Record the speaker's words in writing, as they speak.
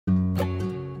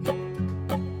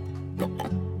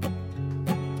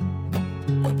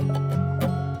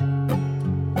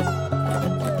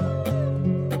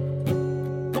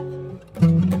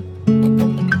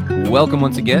Welcome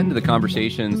once again to the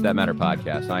Conversations That Matter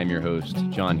podcast. I am your host,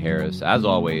 John Harris. As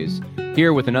always,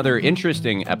 here with another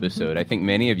interesting episode. I think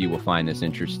many of you will find this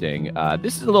interesting.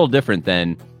 This is a little different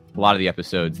than a lot of the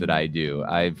episodes that I do.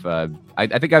 I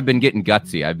think I've been getting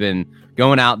gutsy. I've been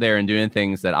going out there and doing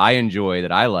things that I enjoy,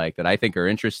 that I like, that I think are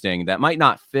interesting, that might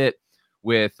not fit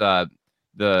with the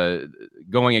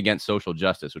going against social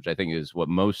justice, which I think is what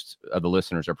most of the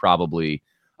listeners are probably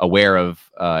aware of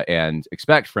and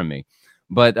expect from me.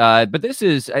 But this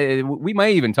is, we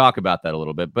might even talk about that a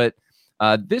little bit. But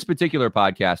this particular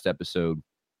podcast episode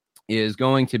is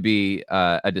going to be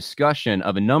a discussion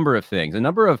of a number of things, a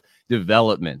number of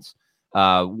developments.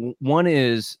 One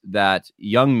is that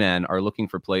young men are looking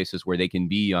for places where they can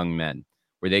be young men,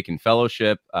 where they can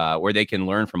fellowship, where they can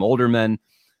learn from older men.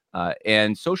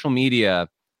 And social media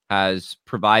has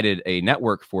provided a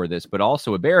network for this, but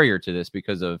also a barrier to this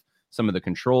because of some of the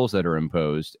controls that are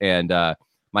imposed. And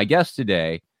my guest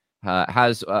today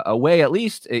has a way, at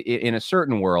least in a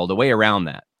certain world, a way around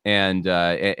that. And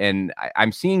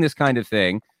I'm seeing this kind of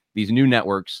thing, these new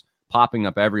networks popping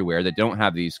up everywhere that don't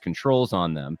have these controls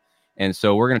on them. And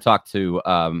so we're going to talk to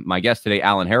my guest today,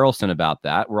 Alan Harrelson, about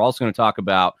that. We're also going to talk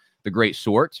about the great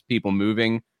sort, people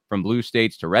moving from blue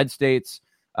states to red states,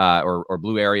 or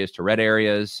blue areas to red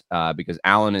areas, because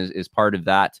Alan is part of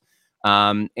that.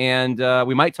 And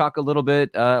we might talk a little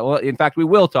bit, well, in fact, we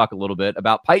will talk a little bit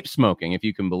about pipe smoking, if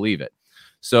you can believe it.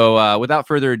 So without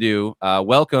further ado,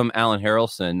 welcome, Alan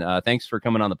Harrelson. Thanks for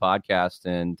coming on the podcast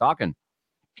and talking.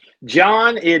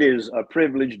 John, it is a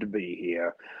privilege to be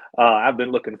here. I've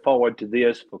been looking forward to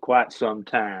this for quite some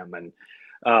time. And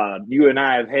you and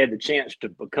I have had the chance to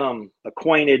become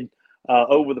acquainted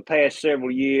over the past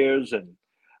several years. And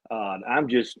I'm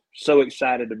just so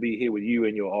excited to be here with you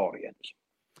and your audience.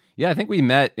 Yeah, I think we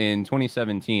met in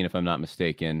 2017, if I'm not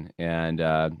mistaken. And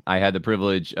I had the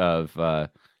privilege of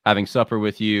having supper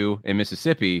with you in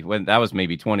Mississippi when that was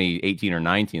maybe 2018 or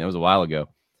 19. That was a while ago.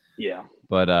 Yeah.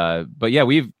 But yeah,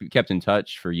 we've kept in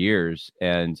touch for years.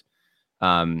 And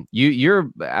I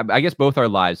guess both our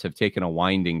lives have taken a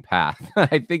winding path.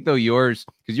 I think though yours,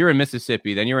 because you're in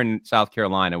Mississippi, then you're in South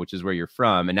Carolina, which is where you're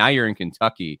from. And now you're in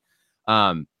Kentucky.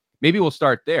 Maybe we'll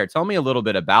start there. Tell me a little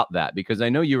bit about that, because I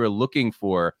know you were looking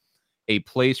for a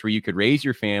place where you could raise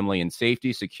your family in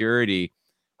safety, security,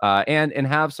 and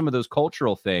have some of those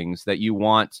cultural things that you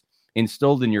want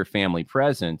instilled in your family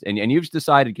present. And you've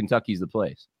decided Kentucky's the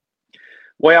place.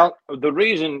 Well, the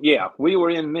reason, we were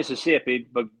in Mississippi,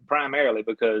 but primarily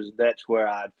because that's where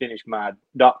I finished my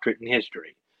doctorate in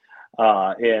history.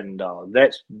 And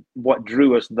that's what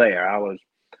drew us there. I was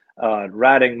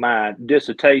writing my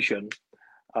dissertation.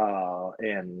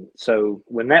 And so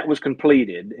when that was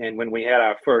completed and when we had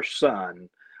our first son,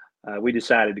 we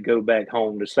decided to go back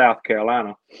home to South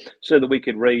Carolina so that we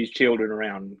could raise children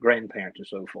around grandparents and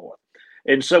so forth.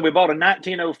 And so we bought a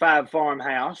 1905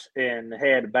 farmhouse and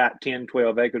had about 10,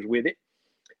 12 acres with it.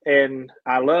 And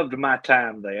I loved my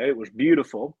time there. It was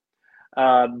beautiful.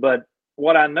 But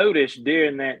what I noticed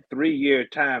during that 3-year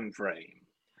time frame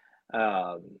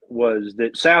was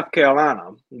that South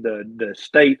Carolina, the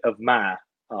state of my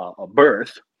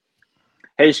birth,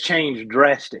 has changed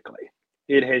drastically.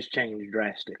 It has changed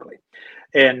drastically.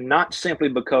 And not simply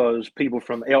because people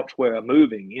from elsewhere are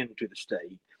moving into the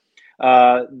state.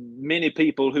 Many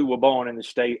people who were born in the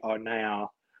state are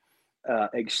now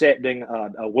accepting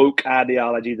a woke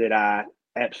ideology that I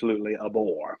absolutely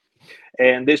abhor.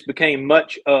 And this became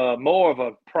much more of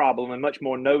a problem and much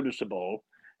more noticeable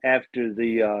after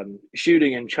the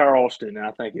shooting in Charleston.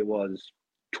 I think it was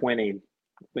when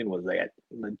was that?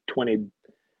 20.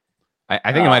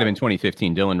 I think it might have been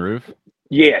 2015, Dylan Roof.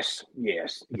 Yes.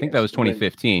 I think that was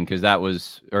 2015 because that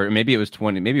was, or maybe it was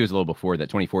 20, maybe it was a little before that,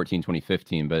 2014,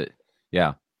 2015, but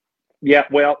yeah. Yeah,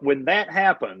 well, when that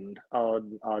happened,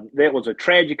 that was a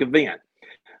tragic event.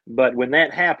 But when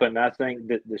that happened, I think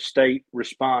that the state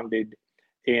responded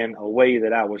in a way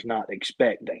that I was not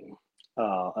expecting,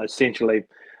 essentially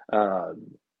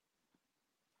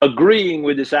agreeing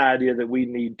with this idea that we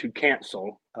need to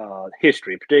cancel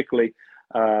history, particularly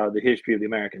the history of the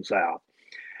American South.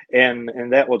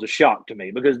 And that was a shock to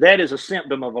me because that is a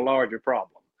symptom of a larger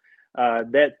problem.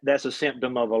 That's a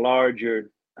symptom of a larger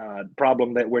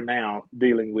problem that we're now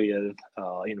dealing with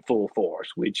in full force,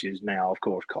 which is now, of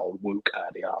course, called woke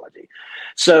ideology.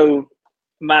 So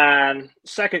my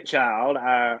second child,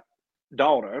 our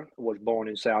daughter, was born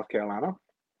in South Carolina.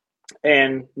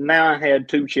 And now I had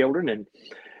 2 children,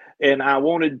 and I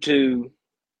wanted to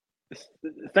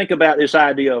think about this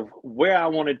idea of where I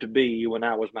wanted to be when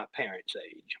I was my parents'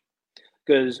 age.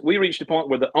 Because we reached a point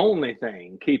where the only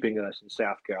thing keeping us in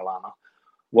South Carolina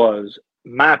was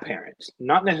my parents,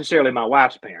 not necessarily my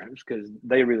wife's parents, because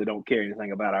they really don't care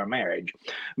anything about our marriage,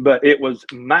 but it was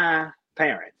my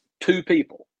parents, two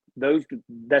people.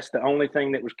 That's the only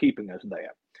thing that was keeping us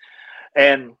there.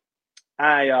 And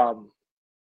I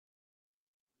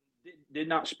did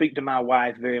not speak to my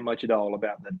wife very much at all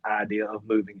about the idea of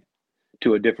moving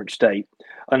to a different state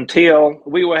until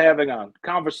we were having a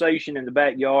conversation in the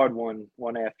backyard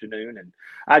one afternoon, and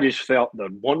I just felt the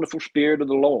wonderful spirit of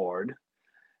the Lord.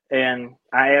 And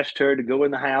I asked her to go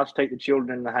in the house, take the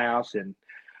children in the house, and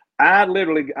I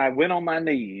went on my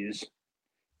knees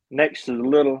next to the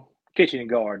little kitchen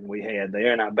garden we had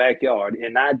there in our backyard,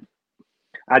 and I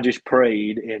just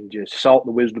prayed and just sought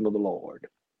the wisdom of the Lord.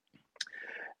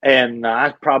 And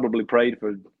I probably prayed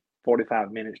for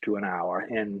 45 minutes to an hour,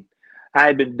 and I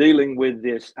had been dealing with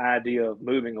this idea of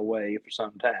moving away for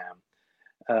some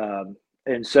time.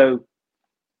 And so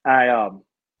I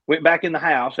went back in the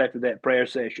house after that prayer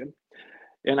session,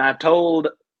 and I told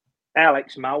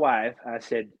Alex, my wife, I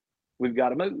said, we've got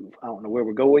to move. I don't know where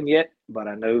we're going yet, but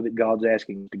I know that God's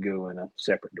asking us to go in a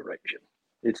separate direction.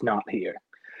 It's not here.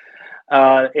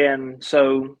 And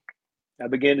so I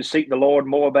began to seek the Lord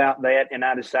more about that, and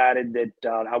I decided that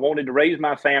I wanted to raise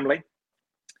my family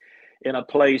in a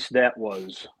place that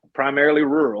was primarily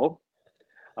rural,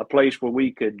 a place where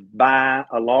we could buy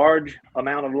a large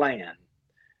amount of land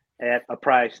at a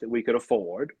price that we could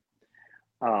afford.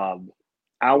 I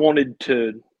wanted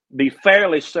to be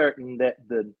fairly certain that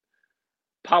the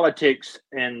politics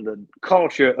and the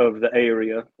culture of the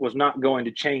area was not going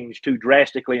to change too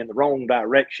drastically in the wrong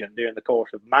direction during the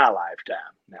course of my lifetime.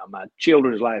 Now, my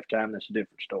children's lifetime, that's a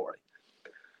different story.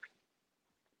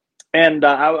 And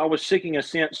I was seeking a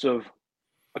sense of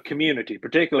a community,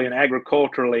 particularly an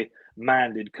agriculturally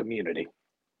minded community.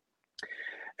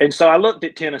 And so I looked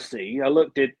at Tennessee. I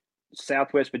looked at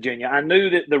Southwest Virginia. I knew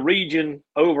that the region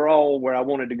overall where I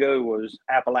wanted to go was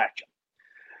Appalachia.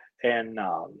 And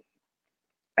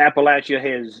Appalachia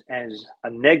has a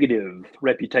negative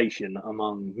reputation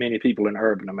among many people in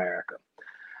urban America.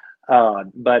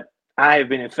 But I have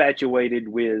been infatuated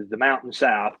with the Mountain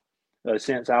South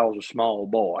since I was a small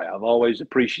boy. I've always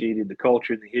appreciated the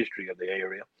culture and the history of the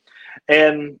area,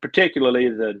 and particularly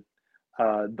the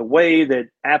way that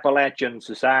Appalachian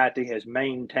society has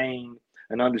maintained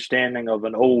an understanding of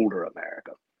an older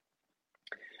America.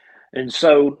 And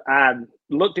so I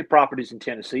looked at properties in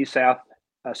Tennessee,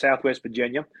 Southwest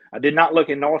Virginia. I did not look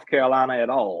in North Carolina at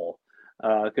all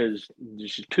because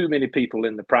there's too many people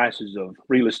and the prices of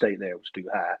real estate there was too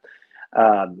high.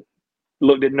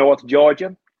 Looked at North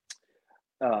Georgia.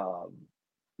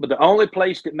 But the only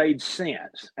place that made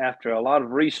sense after a lot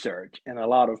of research and a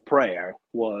lot of prayer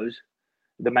was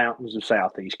the mountains of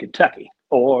Southeast Kentucky,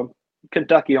 or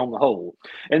Kentucky on the whole.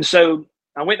 And so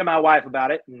I went to my wife about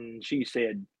it, and she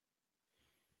said,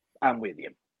 I'm with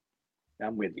you.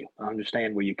 I'm with you. I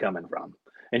understand where you're coming from.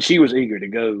 And she was eager to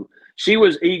go. She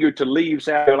was eager to leave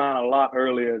South Carolina a lot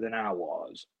earlier than I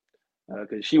was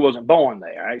because she wasn't born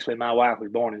there. Actually, my wife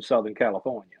was born in Southern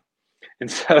California. And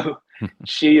so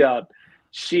she did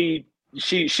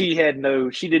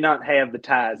not have the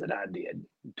ties that I did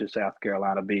to South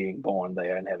Carolina, being born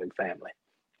there and having family.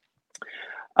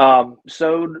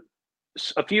 So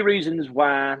a few reasons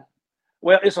why.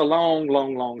 Well, it's a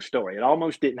long story. It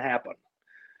almost didn't happen.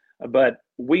 But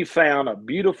we found a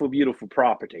beautiful, beautiful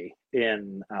property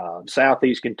in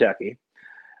Southeast Kentucky.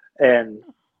 And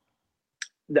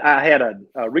I had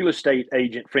a real estate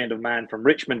agent friend of mine from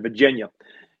Richmond, Virginia.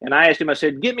 And I asked him, I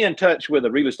said, get me in touch with a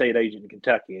real estate agent in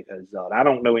Kentucky, because I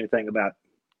don't know anything about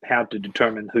how to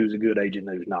determine who's a good agent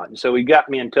and who's not. And so he got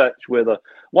me in touch with a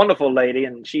wonderful lady,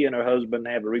 and she and her husband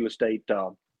have a real estate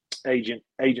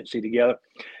agency together.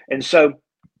 And so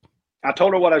I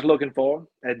told her what I was looking for.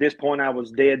 At this point, I was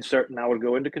dead certain I would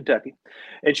go into Kentucky.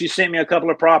 And she sent me a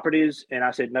couple of properties, and I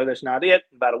said, no, that's not it.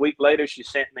 About a week later, she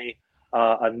sent me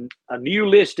a new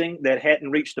listing that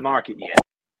hadn't reached the market yet.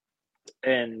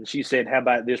 And she said, how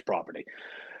about this property?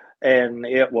 And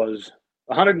it was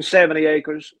 170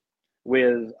 acres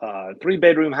with a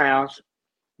 3-bedroom house.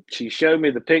 She showed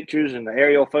me the pictures and the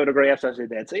aerial photographs. I said,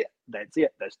 that's it. That's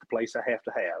it. That's the place I have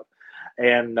to have.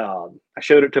 And I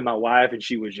showed it to my wife, and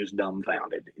she was just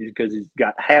dumbfounded because it's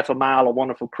got half a mile of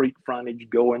wonderful creek frontage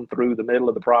going through the middle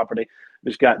of the property.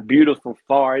 It's got beautiful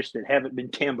forests that haven't been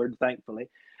timbered, thankfully,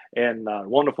 and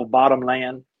wonderful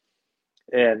bottomland.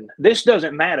 And this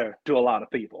doesn't matter to a lot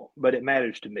of people, but it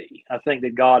matters to me. I think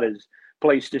that God has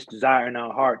placed this desire in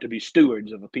our heart to be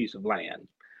stewards of a piece of land.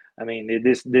 I mean,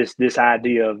 this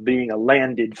idea of being a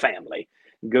landed family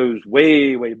goes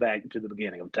way, way back to the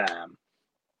beginning of time.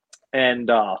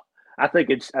 And I think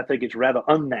it's rather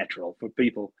unnatural for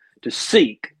people to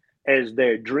seek as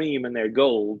their dream and their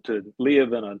goal to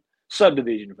live in a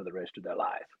subdivision for the rest of their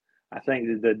life. I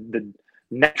think that the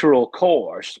natural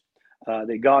course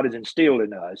that God has instilled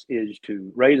in us is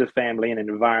to raise a family in an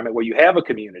environment where you have a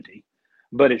community,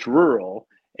 but it's rural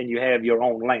and you have your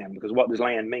own land. Because what does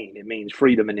land mean? It means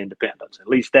freedom and independence. At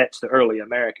least that's the early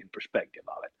American perspective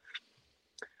of it.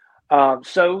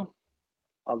 So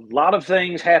a lot of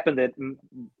things happened that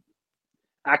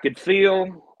I could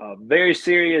feel a very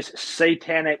serious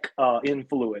satanic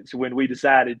influence when we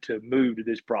decided to move to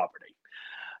this property,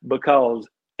 because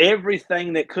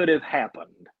everything that could have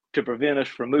happened to prevent us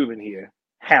from moving here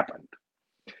happened.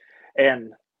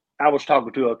 And I was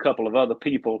talking to a couple of other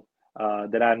people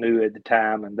that I knew at the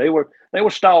time, and they were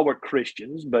stalwart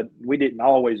Christians, but we didn't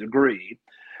always agree.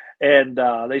 And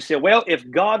they said, well, if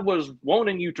God was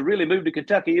wanting you to really move to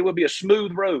Kentucky, it would be a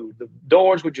smooth road. The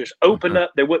doors would just open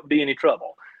up. There wouldn't be any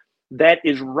trouble. That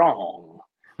is wrong.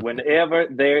 Whenever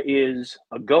there is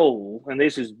a goal, and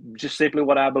this is just simply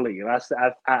what I believe,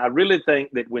 I really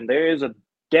think that when there is a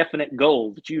definite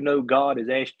goal that you know God has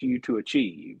asked you to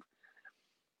achieve,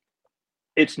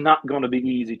 it's not going to be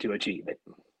easy to achieve it.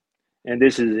 And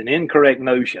this is an incorrect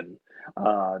notion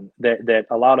that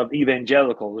a lot of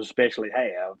evangelicals especially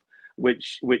have,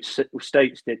 which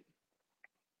states that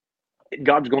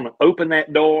God's going to open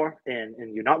that door and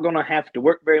you're not going to have to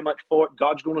work very much for it.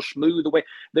 God's going to smooth the way.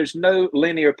 There's no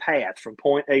linear path from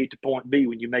point A to point B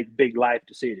when you make big life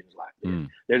decisions like this.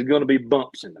 There's going to be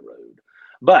bumps in the road.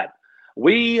 But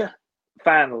we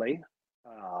finally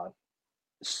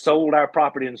sold our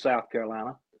property in South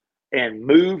Carolina and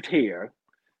moved here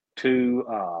to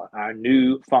our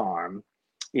new farm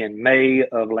in May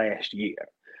of last year.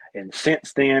 And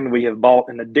since then, we have bought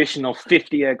an additional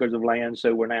 50 acres of land.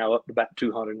 So we're now up to about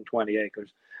 220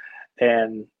 acres.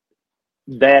 And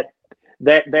that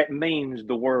means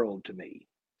the world to me,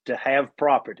 to have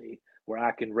property where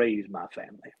I can raise my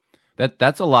family.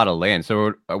 That's a lot of land.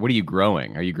 So what are you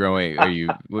growing? What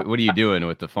are you doing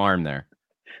with the farm there?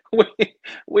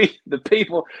 The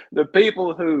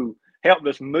people who helped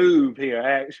us move here,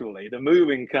 actually, the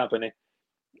moving company,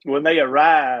 when they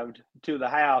arrived to the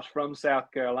house from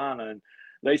South Carolina, and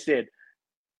they said,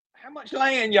 how much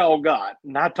land y'all got?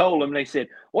 And I told them, they said,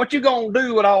 what you gonna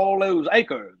do with all those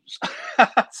acres?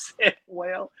 I said,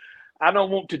 well, I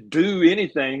don't want to do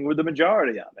anything with the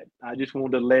majority of it. I just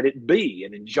want to let it be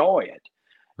and enjoy it.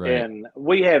 Right. And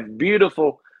we have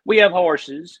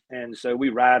horses, and so we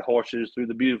ride horses through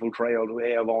the beautiful trails we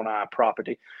have on our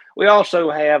property. We also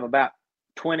have about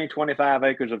 25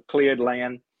 acres of cleared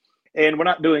land. And we're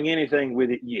not doing anything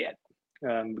with it yet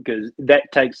because that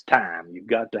takes time. You've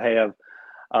got to have.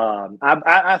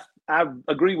 I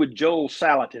agree with Joel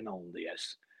Salatin on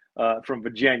this from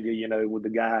Virginia. You know, with the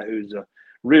guy who's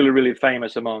really, really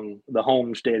famous among the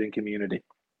homesteading community.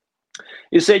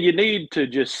 He said you need to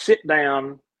just sit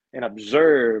down and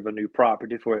observe a new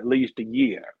property for at least a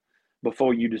year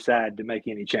before you decide to make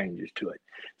any changes to it.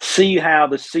 See how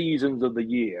the seasons of the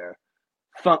year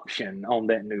function on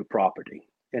that new property.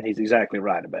 And he's exactly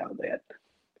right about that.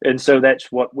 And so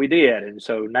that's what we did. And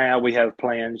so now we have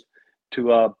plans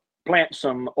to plant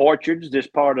some orchards. This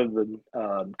part of the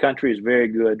country is very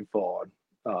good for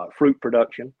fruit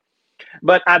production.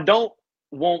 But I don't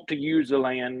want to use the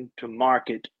land to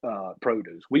market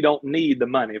produce. We don't need the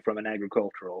money from an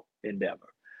agricultural endeavor.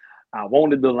 I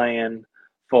wanted the land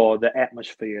for the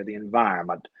atmosphere, the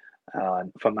environment,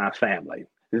 for my family.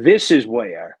 This is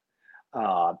where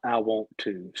I want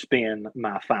to spend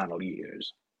my final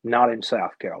years, not in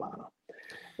South Carolina.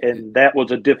 And that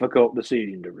was a difficult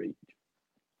decision to reach.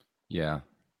 Yeah,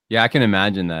 I can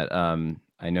imagine that.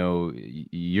 I know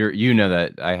you know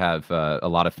that I have a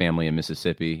lot of family in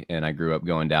Mississippi, and I grew up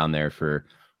going down there for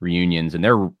reunions, and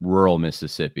they're rural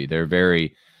Mississippi. They're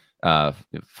very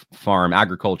farm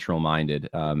agricultural minded,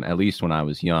 at least when I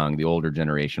was young. The older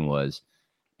generation was.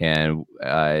 And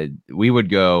we would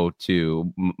go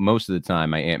to, most of the time,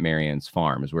 my Aunt Marian's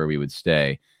farm is where we would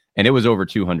stay. And it was over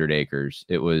 200 acres.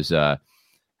 It was, and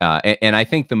I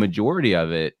think the majority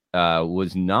of it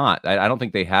was not, I don't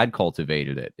think they had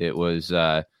cultivated it. It was,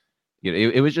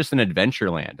 it was just an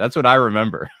adventure land. That's what I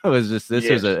remember. It was just,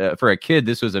 was for a kid,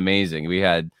 this was amazing. We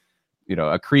had,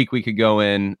 a creek we could go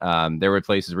in. There were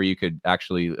places where you could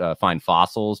actually find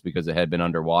fossils because it had been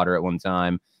underwater at one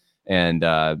time. And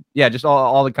just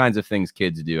all the kinds of things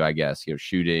kids do, I guess,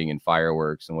 shooting and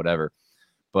fireworks and whatever.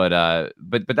 But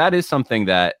that is something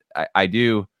that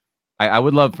I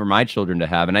would love for my children to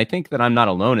have. And I think that I'm not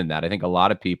alone in that. I think a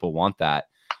lot of people want that.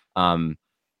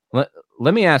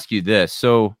 Let me ask you this.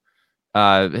 So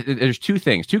there's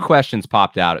two questions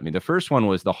popped out at me. The first one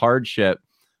was the hardship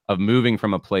of moving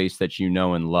from a place that you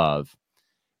know and love.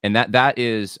 And that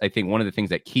is, I think, one of the things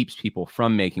that keeps people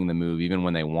from making the move, even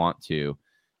when they want to,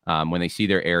 when they see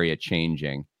their area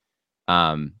changing.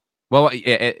 There's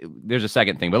a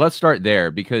second thing, but let's start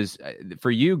there, because for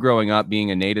you growing up,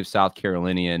 being a native South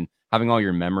Carolinian, having all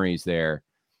your memories there,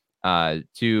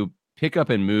 to pick up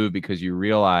and move because you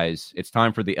realize it's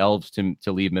time for the elves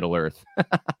to leave Middle Earth.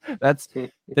 that's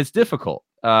difficult.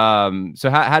 So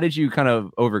how did you kind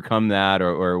of overcome that,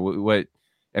 or what?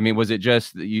 I mean, was it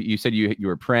just you said you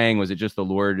were praying? Was it just the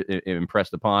Lord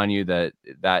impressed upon you that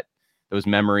those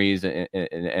memories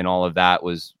and all of that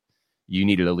was you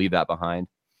needed to leave that behind?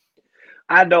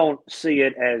 I don't see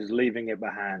it as leaving it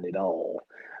behind at all.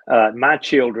 My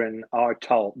children are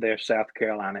taught their South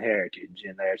Carolina heritage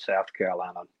and their South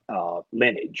Carolina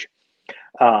lineage,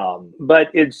 but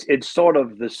it's sort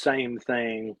of the same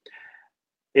thing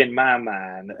in my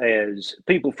mind as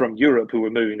people from Europe who were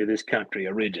moving to this country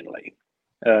originally.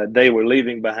 They were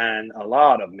leaving behind a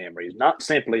lot of memories, not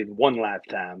simply in one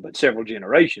lifetime, but several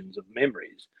generations of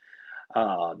memories.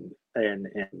 And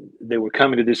they were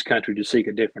coming to this country to seek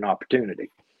a different opportunity.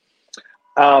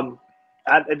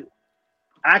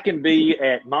 I can be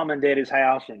at mom and daddy's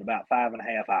house in about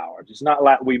 5.5 hours. It's not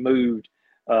like we moved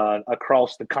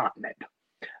across the continent.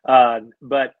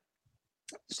 But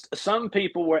some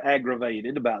people were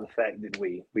aggravated about the fact that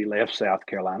we left South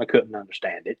Carolina, couldn't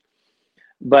understand it.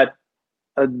 But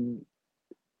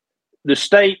the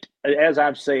state, as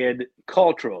I've said,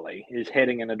 culturally is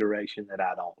heading in a direction that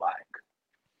I don't like.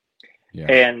 Yeah.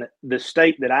 And the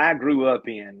state that I grew up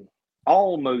in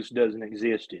almost doesn't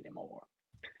exist anymore.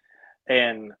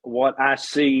 And what I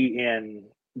see in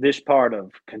this part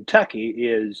of Kentucky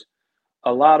is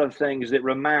a lot of things that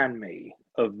remind me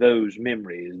of those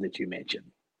memories that you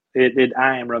mentioned.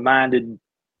 I am reminded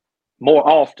more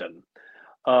often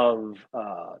of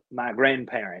my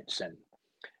grandparents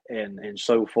and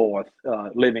so forth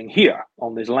living here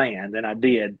on this land than I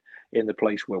did in the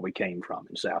place where we came from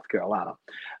in South Carolina.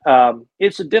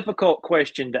 It's a difficult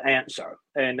question to answer.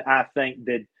 And I think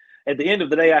that at the end of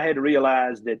the day, I had to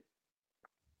realize that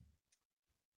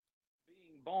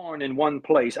being born in one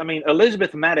place, I mean,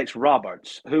 Elizabeth Maddox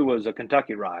Roberts, who was a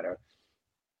Kentucky writer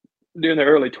during the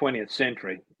early 20th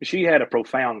century, she had a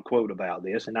profound quote about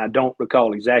this, and I don't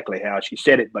recall exactly how she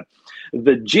said it, but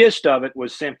the gist of it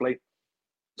was simply,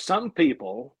 some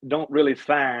people don't really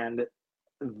find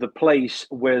the place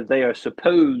where they are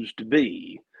supposed to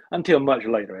be until much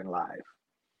later in life.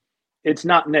 It's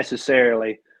not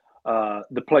necessarily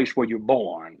the place where you're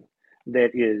born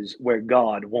that is where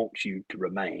God wants you to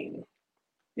remain.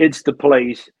 It's the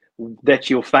place that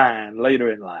you'll find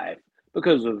later in life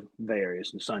because of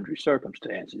various and sundry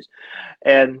circumstances.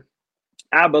 And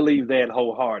I believe that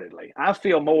wholeheartedly. I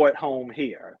feel more at home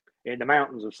here in the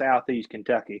mountains of Southeast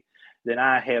Kentucky than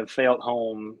I have felt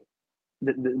home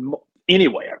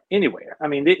anywhere. I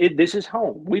mean, this is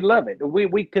home. We love it.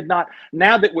 We could not,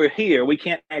 now that we're here, we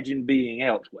can't imagine being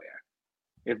elsewhere,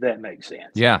 if that makes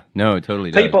sense. Yeah, no, it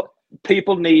totally does.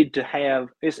 People need to have,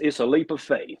 it's a leap of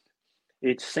faith.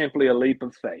 It's simply a leap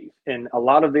of faith. And a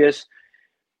lot of this,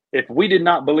 if we did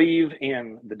not believe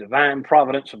in the divine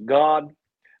providence of God,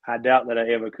 I doubt that I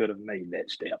ever could have made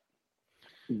that step.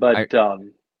 But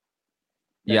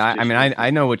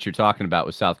I know what you're talking about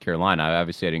with South Carolina.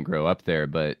 Obviously, I didn't grow up there,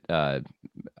 but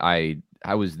I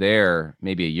was there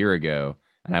maybe a year ago,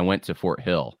 and I went to Fort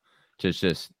Hill to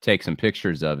just take some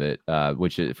pictures of it.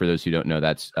 Which, for those who don't know,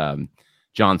 that's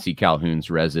John C.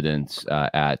 Calhoun's residence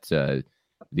at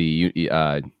the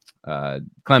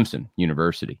Clemson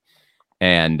University.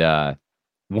 And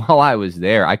while I was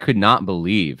there, I could not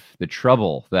believe the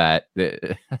trouble that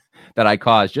I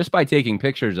caused just by taking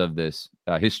pictures of this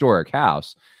historic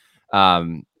house.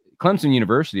 Clemson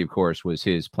University, of course, was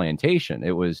his plantation.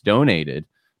 It was donated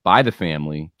by the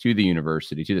family to the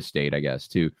university, to the state, I guess,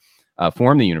 to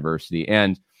form the university.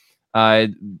 And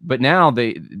but now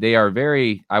they are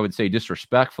very, I would say,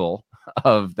 disrespectful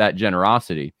of that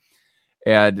generosity.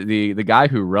 And the guy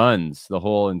who runs the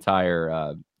whole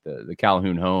entire the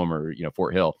Calhoun home, or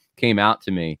Fort Hill, came out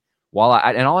to me while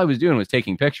and all I was doing was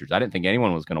taking pictures. I didn't think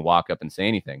anyone was going to walk up and say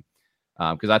anything,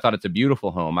 because I thought it's a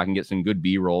beautiful home. I can get some good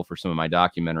B-roll for some of my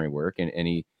documentary work. And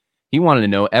he wanted to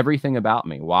know everything about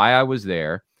me, why I was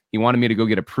there. He wanted me to go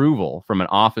get approval from an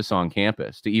office on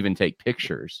campus to even take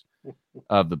pictures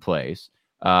of the place.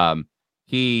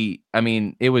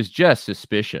 It was just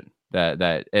suspicion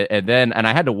and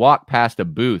I had to walk past a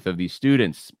booth of these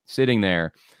students sitting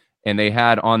there, and they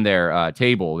had on their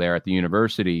table there at the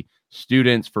university,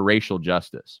 Students for Racial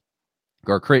Justice,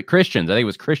 or Christians. I think it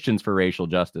was Christians for Racial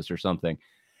Justice or something.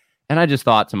 And I just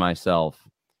thought to myself,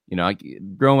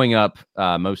 growing up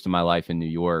most of my life in New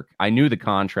York, I knew the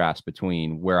contrast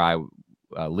between where I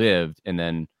lived and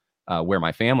then where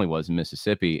my family was in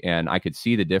Mississippi, and I could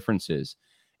see the differences.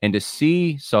 And to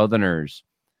see Southerners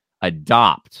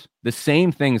adopt the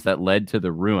same things that led to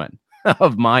the ruin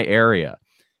of my area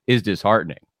is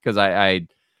disheartening, because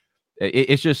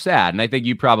it's just sad. And I think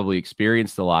you probably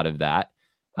experienced a lot of that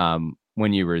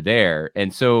when you were there.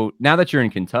 And so now that you're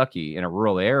in Kentucky in a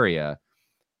rural area,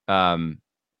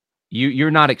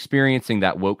 you're not experiencing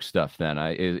that woke stuff then,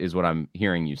 is what I'm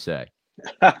hearing you say.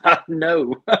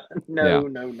 No,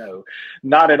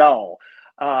 not at all.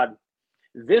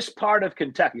 This part of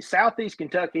Kentucky, Southeast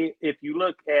Kentucky, if you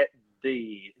look at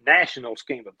the national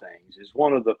scheme of things, is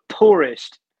one of the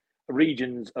poorest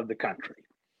regions of the country.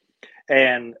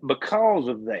 And because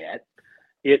of that,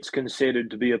 it's considered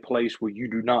to be a place where you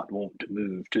do not want to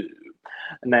move to.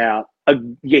 Now,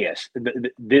 yes,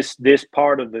 this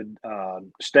part of the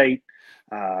state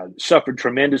suffered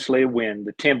tremendously when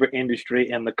the timber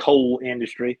industry and the coal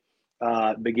industry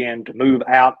began to move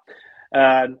out.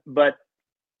 But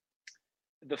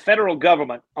the federal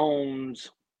government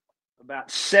owns about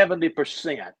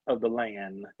 70% of the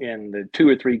land in the 2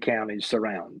 or 3 counties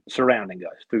surrounding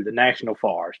us through the national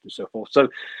forest and so forth. So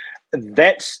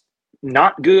that's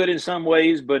not good in some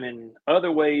ways, but in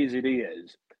other ways it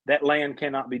is. That land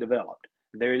cannot be developed.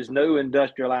 There is no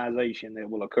industrialization that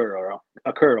will occur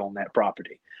on that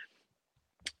property.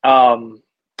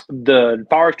 The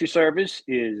Forestry Service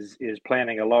is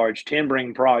planning a large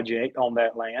timbering project on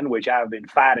that land, which I've been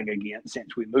fighting against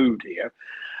since we moved here.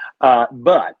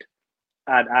 But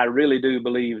I really do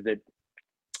believe that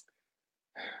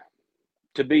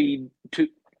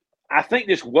I think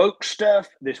this woke stuff,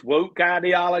 this woke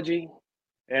ideology,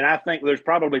 and I think there's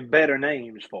probably better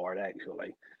names for it,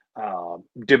 actually,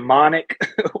 demonic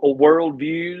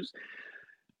worldviews,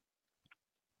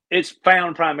 it's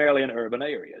found primarily in urban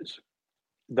areas.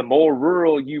 The more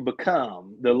rural you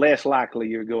become, the less likely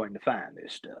you're going to find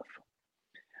this stuff.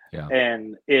 Yeah.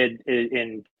 And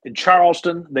in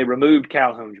Charleston, they removed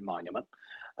Calhoun's monument.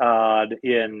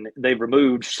 They've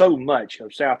removed so much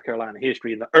of South Carolina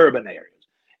history in the urban areas.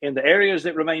 In the areas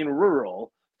that remain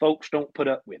rural, folks don't put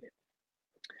up with it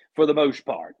for the most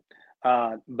part.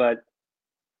 But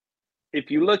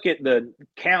if you look at the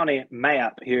county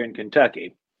map here in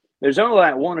Kentucky, there's only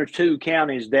like 1 or 2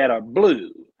 counties that are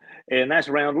blue, and that's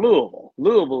around Louisville.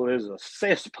 Louisville is a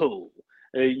cesspool.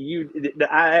 I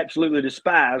absolutely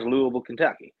despise Louisville,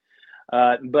 Kentucky.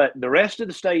 But the rest of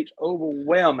the state's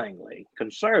overwhelmingly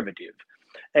conservative.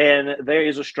 And there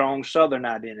is a strong Southern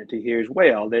identity here as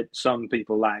well that some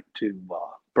people like to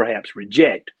perhaps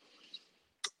reject.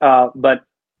 But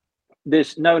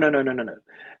this, no.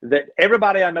 That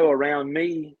everybody I know around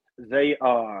me, they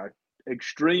are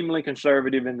extremely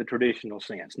conservative in the traditional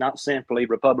sense, not simply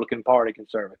Republican Party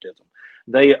conservatism.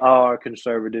 They are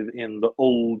conservative in the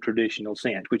old traditional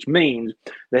sense, which means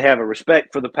they have a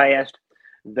respect for the past.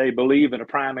 They believe in a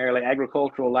primarily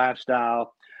agricultural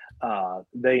lifestyle.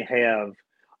 They have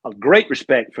a great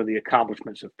respect for the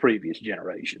accomplishments of previous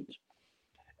generations.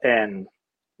 And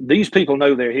these people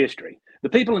know their history. The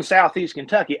people in Southeast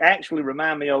Kentucky actually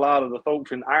remind me a lot of the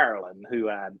folks in Ireland who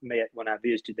I met when I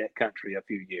visited that country a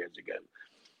few years ago.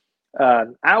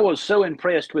 I was so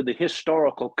impressed with the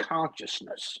historical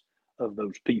consciousness of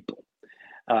those people.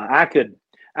 I could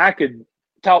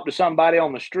talk to somebody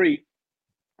on the street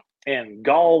in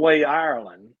Galway,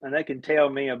 Ireland, and they can tell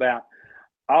me about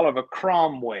Oliver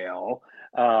Cromwell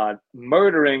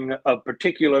murdering a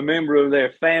particular member of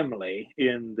their family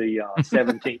in the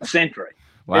 17th century.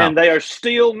 Wow. And they are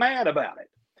still mad about it.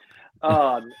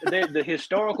 The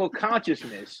historical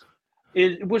consciousness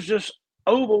was just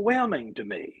overwhelming to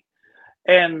me.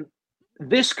 And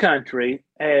this country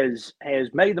has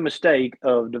made the mistake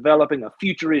of developing a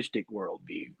futuristic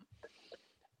worldview.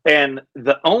 And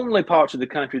the only parts of the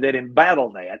country that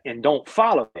embattle that and don't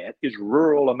follow that is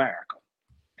rural America.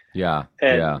 Yeah.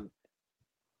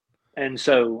 And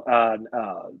so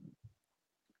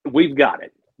we've got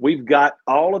it. We've got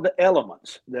all of the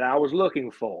elements that I was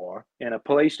looking for in a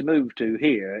place to move to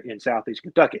here in Southeast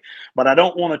Kentucky. But I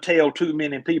don't want to tell too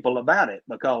many people about it,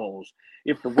 because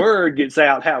if the word gets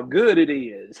out how good it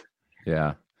is,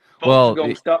 yeah, folks are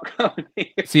going to start coming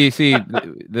here. See,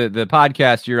 the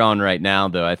podcast you're on right now,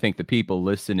 though, I think the people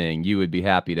listening, you would be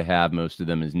happy to have most of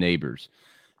them as neighbors.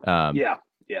 Yeah.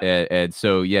 And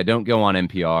so, don't go on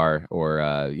NPR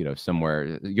or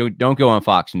somewhere. Don't go on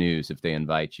Fox News if they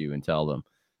invite you, and tell them.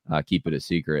 Keep it a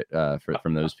secret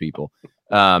from those people.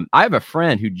 I have a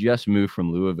friend who just moved from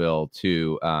Louisville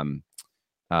to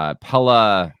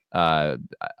Pella,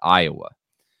 Iowa.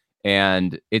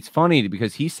 And it's funny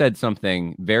because he said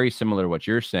something very similar to what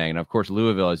you're saying. And of course,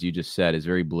 Louisville, as you just said, is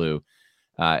very blue.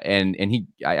 And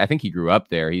I think he grew up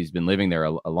there. He's been living there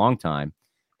a long time.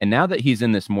 And now that he's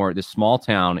in this small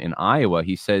town in Iowa,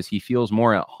 he says he feels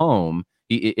more at home.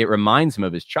 It reminds him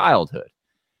of his childhood.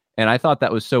 And I thought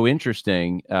that was so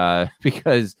interesting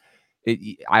because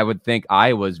I would think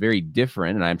Iowa is very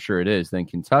different, and I'm sure it is, than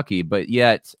Kentucky. But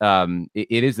yet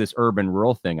it is this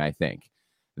urban-rural thing, I think,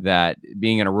 that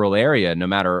being in a rural area, no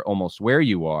matter almost where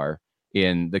you are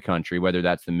in the country, whether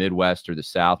that's the Midwest or the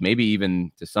South, maybe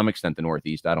even to some extent the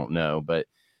Northeast, I don't know. But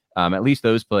at least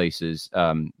those places,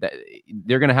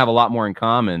 they're going to have a lot more in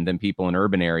common than people in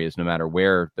urban areas, no matter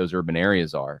where those urban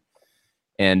areas are.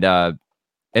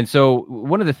 And so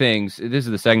one of the things, this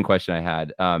is the second question I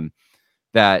had,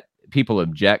 that people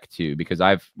object to, because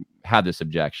I've had this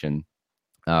objection.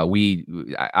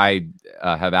 I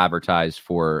have advertised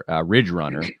for Ridge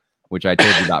Runner, which I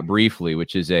told you about briefly,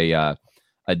 which is a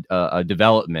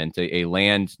development, a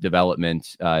land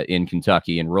development in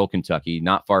Kentucky, in rural Kentucky,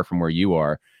 not far from where you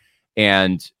are.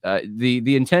 And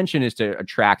the intention is to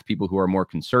attract people who are more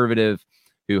conservative,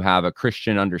 who have a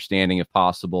Christian understanding, if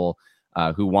possible,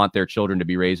 who want their children to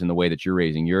be raised in the way that you're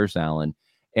raising yours, Alan.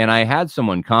 And I had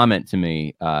someone comment to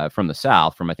me from the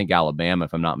South, from I think Alabama,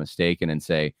 if I'm not mistaken, and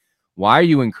say, why are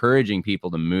you encouraging people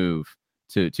to move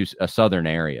to a southern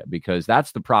area? Because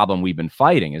that's the problem we've been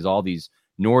fighting, is all these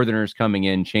Northerners coming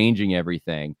in, changing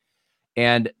everything.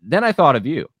 And then I thought of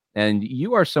you, and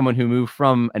you are someone who moved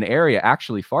from an area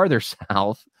actually farther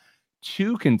south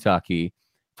to Kentucky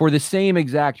for the same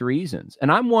exact reasons.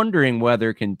 And I'm wondering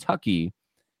whether Kentucky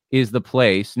is the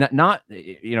place, not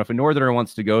if a Northerner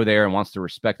wants to go there and wants to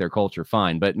respect their culture,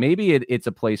 fine. But maybe it's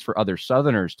a place for other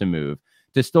Southerners to move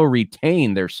to still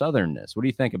retain their Southernness. What do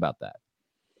you think about that?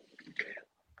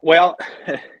 Well,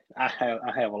 I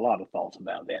have a lot of thoughts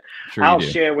about that. Sure, I'll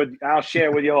share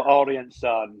with your audience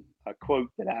a quote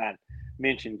that I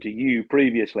mentioned to you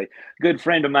previously. A good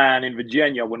friend of mine in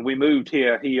Virginia, when we moved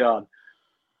here, he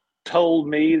told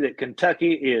me that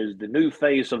Kentucky is the new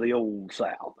face of the old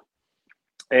South.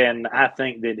 And I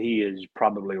think that he is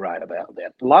probably right about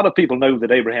that. A lot of people know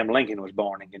that Abraham Lincoln was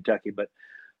born in Kentucky, but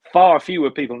far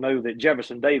fewer people know that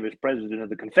Jefferson Davis, president of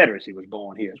the Confederacy, was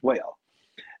born here as well.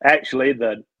 Actually,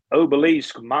 the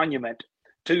obelisk monument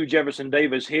to Jefferson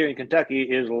Davis here in Kentucky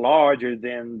is larger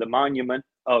than the monument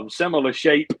of similar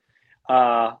shape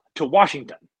to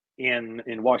Washington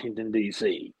in Washington,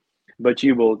 D.C. But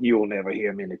you will never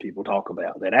hear many people talk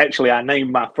about that. Actually, I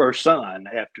named my first son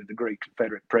after the great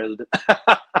Confederate president.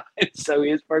 So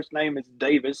his first name is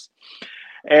Davis.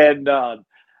 And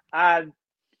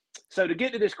so to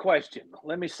get to this question,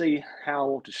 let me see how I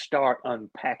want to start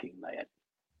unpacking that.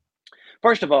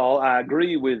 First of all, I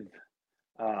agree with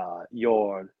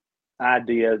your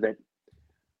idea that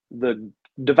the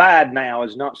divide now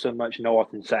is not so much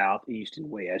north and south, east and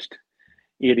west.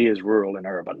 It is rural and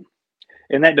urban.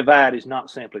 And that divide is not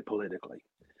simply political.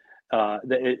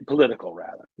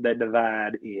 That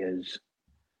divide is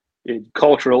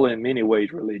cultural and in many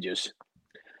ways religious.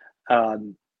 Thomas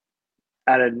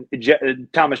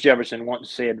Jefferson once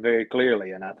said very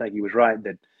clearly, and I think he was right,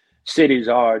 that cities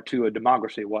are to a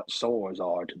democracy what sores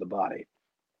are to the body.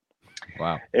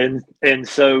 Wow. And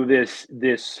so this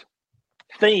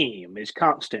theme is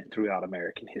constant throughout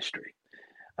American history.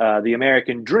 The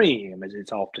American dream, as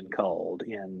it's often called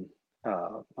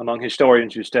among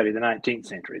historians who study the 19th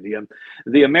century.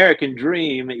 The American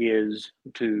dream is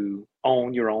to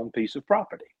own your own piece of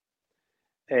property.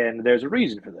 And there's a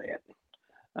reason for that.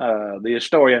 The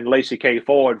historian Lacey K.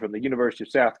 Ford from the University of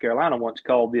South Carolina once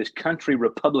called this country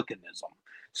republicanism,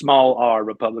 small r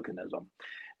republicanism.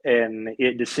 And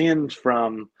it descends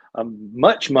from a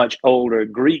much, much older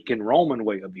Greek and Roman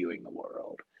way of viewing the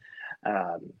world.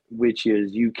 Which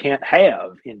is you can't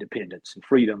have independence and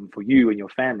freedom for you and your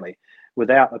family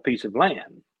without a piece of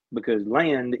land, because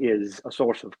land is a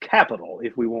source of capital,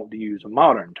 if we want to use a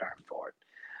modern term for it.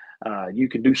 You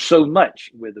can do so much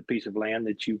with a piece of land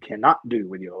that you cannot do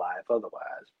with your life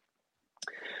otherwise.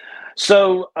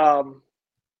 So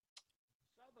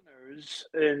Southerners,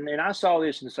 and I saw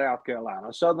this in South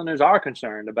Carolina, Southerners are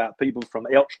concerned about people from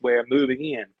elsewhere moving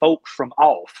in, folks from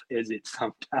off, as it's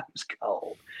sometimes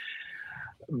called.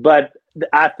 But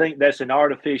I think that's an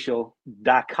artificial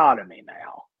dichotomy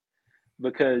now,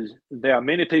 because there are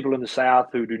many people in the South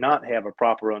who do not have a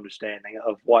proper understanding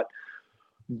of what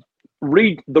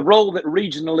the role that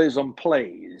regionalism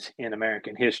plays in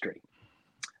American history.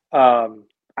 There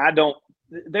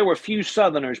were few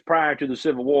Southerners prior to the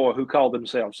Civil War who called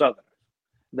themselves Southerners.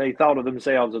 They thought of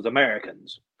themselves as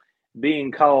Americans.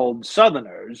 Being called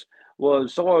Southerners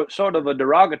was sort of a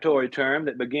derogatory term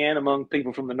that began among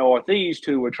people from the Northeast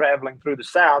who were traveling through the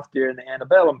South during the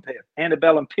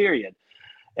antebellum period.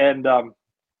 And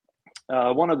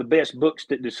one of the best books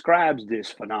that describes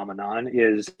this phenomenon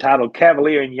is titled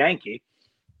Cavalier and Yankee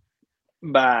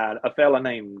by a fellow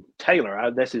named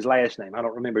Taylor. That's his last name. I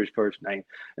don't remember his first name.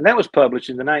 And that was published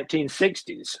in the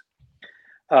 1960s.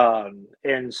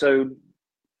 And so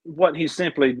what he's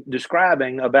simply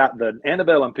describing about the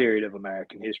antebellum period of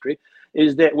American history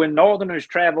is that when Northerners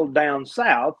traveled down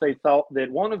south, they thought that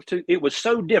it was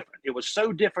so different. It was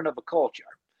so different of a culture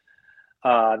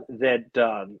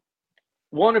that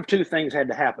one of two things had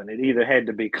to happen. It either had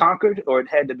to be conquered or it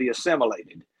had to be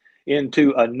assimilated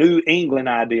into a New England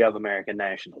idea of American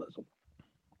nationalism.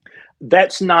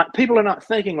 People are not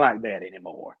thinking like that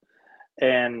anymore.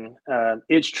 And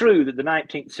it's true that the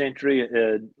 19th century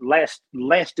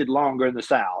lasted longer in the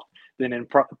South than in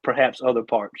perhaps other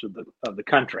parts of the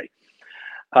country.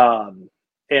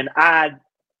 And I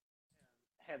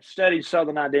have studied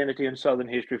Southern identity and Southern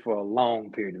history for a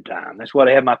long period of time. That's what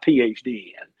I have my PhD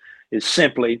in, is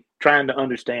simply trying to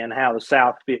understand how the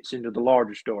South fits into the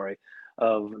larger story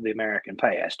of the American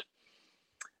past.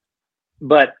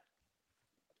 But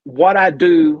what I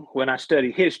do when I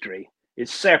study history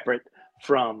is separate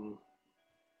from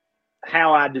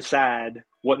how I decide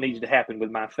what needs to happen with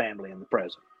my family in the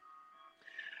present.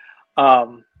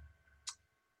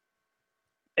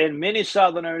 And many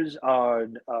Southerners are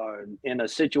in a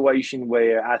situation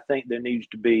where I think there needs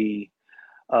to be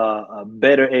a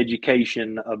better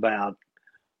education about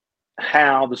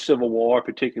how the Civil War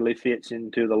particularly fits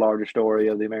into the larger story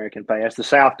of the American past. The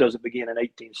South doesn't begin in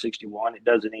 1861. It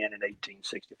doesn't end in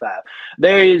 1865.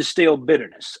 There is still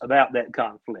bitterness about that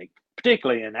conflict,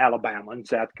 particularly in Alabama and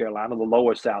South Carolina, the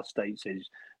lower South states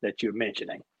that you're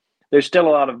mentioning. There's still a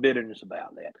lot of bitterness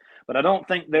about that. But I don't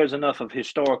think there's enough of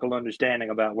historical understanding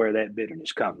about where that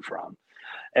bitterness comes from.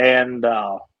 And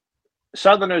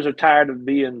Southerners are tired of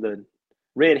being the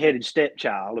red-headed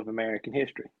stepchild of American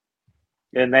history.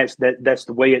 And that's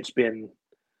the way it's been.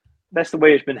 That's the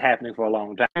way it's been happening for a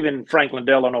long time. Even Franklin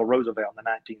Delano Roosevelt in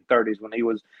the 1930s, when he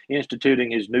was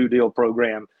instituting his New Deal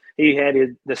program, he had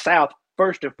the South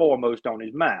first and foremost on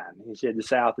his mind. He said the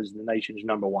South is the nation's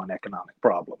number one economic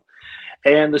problem,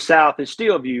 and the South is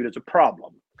still viewed as a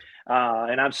problem.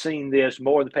 And I've seen this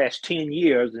more the past 10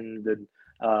 years than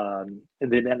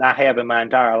I have in my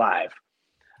entire life.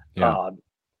 Yeah.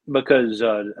 Because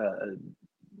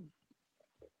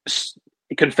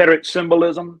Confederate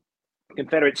symbolism,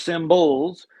 Confederate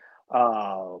symbols,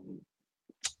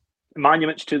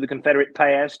 monuments to the Confederate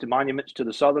past, monuments to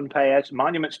the Southern past,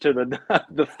 monuments to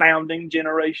the founding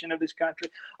generation of this country.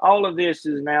 All of this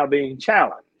is now being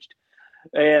challenged.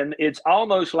 And it's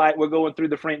almost like we're going through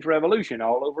the French Revolution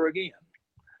all over again.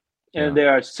 And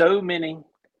there are so many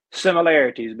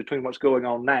similarities between what's going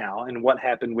on now and what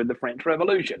happened with the French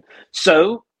Revolution.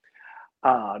 So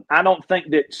I don't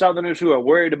think that Southerners who are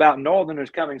worried about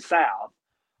Northerners coming south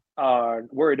are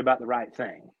worried about the right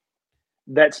thing.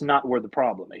 That's not where the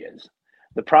problem is.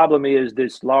 The problem is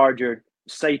this larger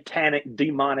satanic,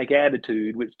 demonic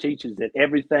attitude, which teaches that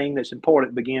everything that's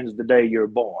important begins the day you're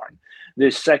born.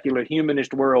 This secular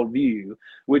humanist worldview,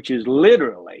 which is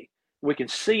literally, we can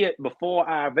see it before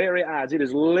our very eyes. It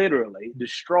is literally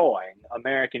destroying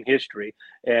American history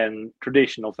and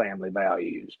traditional family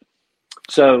values.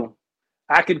 So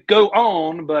I could go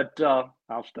on, but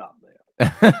I'll stop there.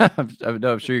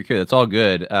 No, I'm sure you could. It's all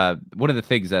good. One of the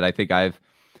things that I think I've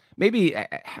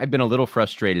been a little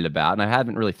frustrated about, and I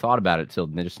haven't really thought about it till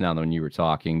just now when you were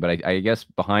talking, but I guess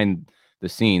behind the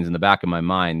scenes, in the back of my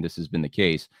mind, this has been the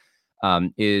case,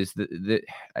 is that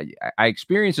I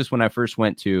experienced this when I first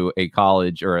went to a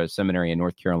college or a seminary in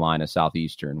North Carolina,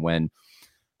 Southeastern, when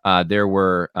there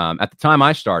were, at the time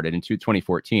I started in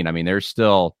 2014, I mean, there's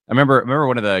still, I remember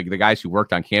one of the guys who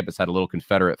worked on campus had a little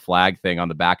Confederate flag thing on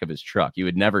the back of his truck. You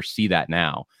would never see that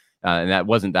now. And that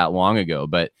wasn't that long ago,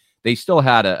 but they still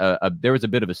had there was a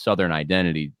bit of a Southern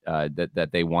identity that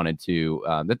they wanted to,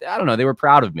 that I don't know, they were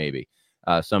proud of maybe.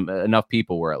 Enough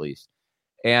people were at least.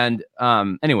 And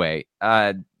anyway,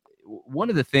 one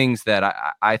of the things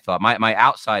that I thought, my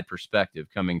outside perspective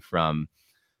coming from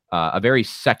a very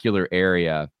secular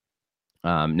area,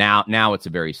 now it's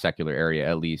a very secular area,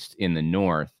 at least in the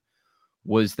North,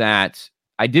 was that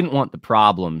I didn't want the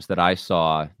problems that I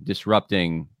saw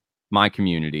disrupting my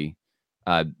community,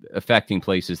 affecting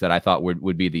places that I thought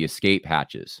would be the escape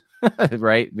hatches,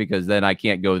 right? Because then I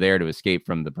can't go there to escape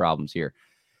from the problems here.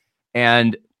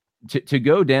 And to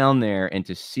go down there and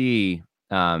to see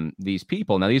these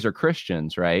people, now these are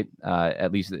Christians, right?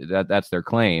 At least that's their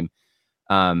claim.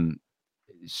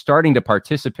 starting to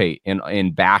participate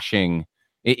in bashing,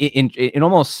 in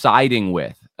almost siding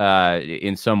with,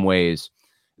 in some ways,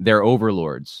 their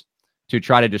overlords to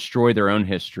try to destroy their own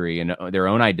history and their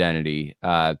own identity.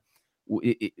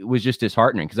 It was just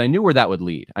disheartening because I knew where that would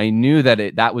lead. I knew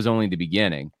that that was only the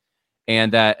beginning,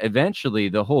 and that eventually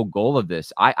the whole goal of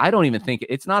this, I don't even think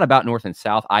it's not about North and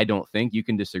South. I don't think. You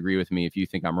can disagree with me if you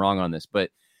think I'm wrong on this, but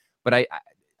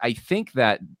I think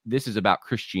that this is about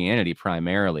Christianity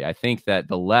primarily. I think that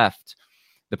the left,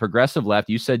 the progressive left,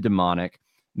 you said demonic,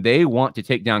 they want to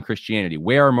take down Christianity.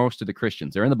 Where are most of the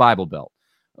Christians? They're in the Bible Belt.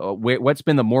 What's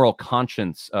been the moral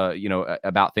conscience,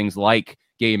 about things like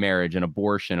gay marriage and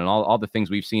abortion and all the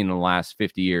things we've seen in the last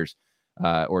 50 years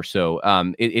or so?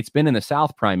 It's been in the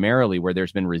South primarily where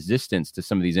there's been resistance to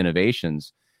some of these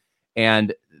innovations.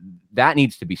 And that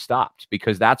needs to be stopped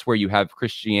because that's where you have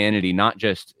Christianity, not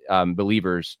just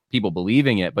believers, people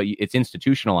believing it, but it's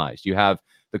institutionalized. You have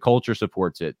the culture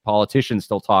supports it. Politicians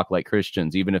still talk like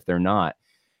Christians, even if they're not.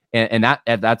 And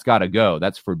that's got to go.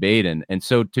 That's forbidden. And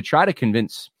so to try to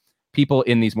convince people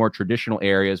in these more traditional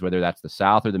areas, whether that's the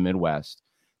South or the Midwest,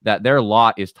 that their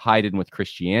lot is tied in with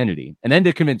Christianity, and then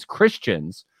to convince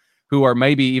Christians who are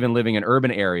maybe even living in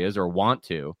urban areas or want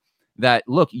to, that,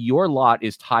 look, your lot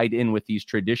is tied in with these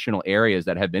traditional areas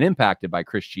that have been impacted by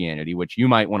Christianity, which you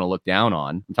might want to look down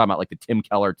on. I'm talking about like the Tim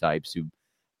Keller types who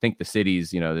think the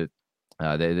cities, that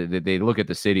they look at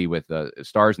the city with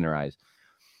stars in their eyes.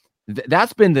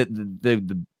 That's been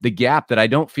the gap that I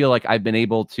don't feel like I've been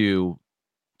able to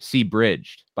see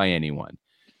bridged by anyone.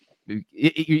 Do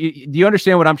you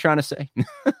understand what I'm trying to say?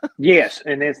 Yes,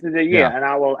 and and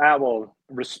I will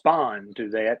respond to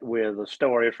that with a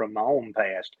story from my own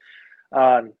past.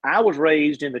 I was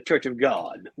raised in the Church of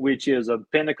God, which is a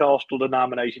Pentecostal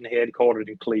denomination headquartered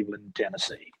in Cleveland,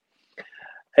 Tennessee.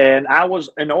 And I was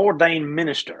an ordained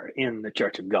minister in the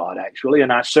Church of God, actually,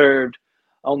 and I served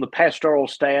on the pastoral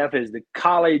staff as the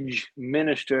college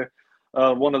minister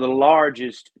of one of the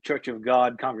largest Church of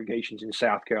God congregations in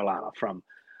South Carolina from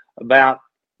about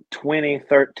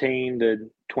 2013 to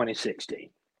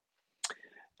 2016.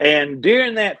 And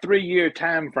during that 3-year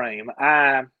time frame,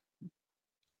 I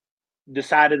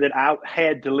decided that I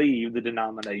had to leave the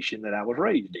denomination that I was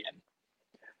raised in.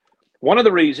 One of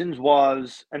the reasons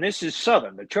was, and this is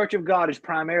Southern, the Church of God is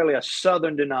primarily a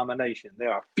Southern denomination.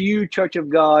 There are few Church of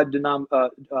God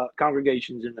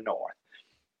congregations in the North.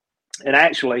 And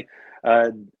actually,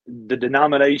 the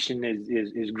denomination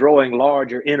is growing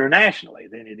larger internationally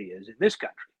than it is in this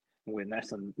country. When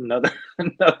that's another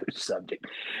subject.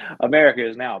 America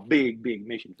is now a big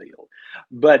mission field.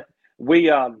 But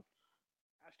I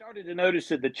started to notice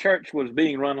that the church was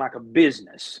being run like a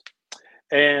business.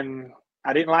 And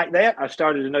I didn't like that. I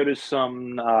started to notice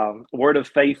some word of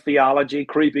faith theology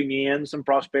creeping in, some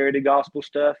prosperity gospel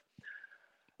stuff.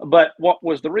 But what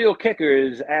was the real kicker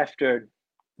is after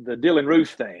the Dylan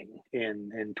Roof thing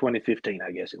in 2015,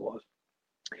 I guess it was.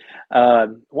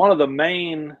 One of the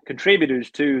main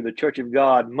contributors to the Church of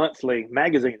God monthly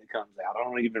magazine that comes out, I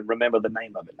don't even remember the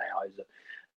name of it now,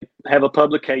 have a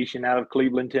publication out of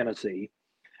Cleveland, Tennessee.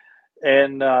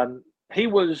 And he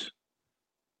was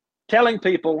telling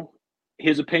people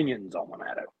his opinions on the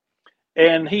matter.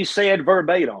 And he said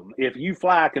verbatim, if you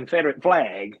fly a Confederate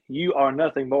flag, you are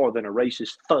nothing more than a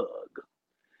racist thug.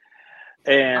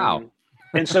 And, wow.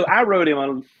 And so I wrote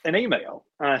him an email.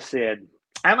 I said,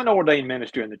 I'm an ordained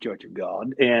minister in the Church of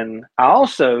God. And I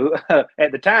also,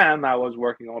 at the time, I was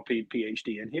working on a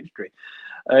PhD in history.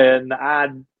 And I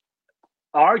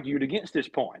argued against this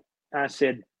point. I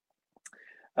said,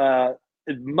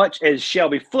 much as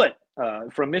Shelby Foote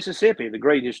from Mississippi, the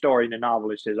great historian and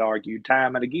novelist, has argued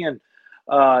time and again,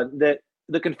 that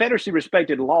the Confederacy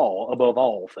respected law above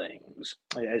all things,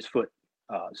 as Foote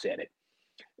said it.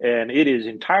 And it is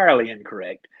entirely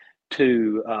incorrect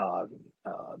to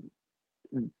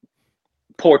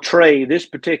portray this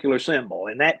particular symbol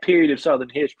in that period of Southern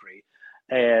history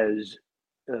as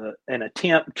an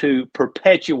attempt to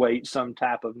perpetuate some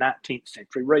type of 19th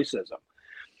century racism.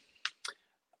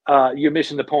 You're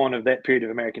missing the point of that period of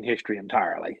American history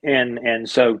entirely. And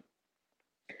so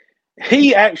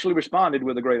he actually responded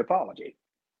with a great apology,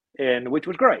 and which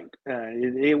was great.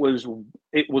 It was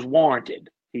warranted.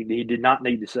 He did not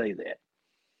need to say that.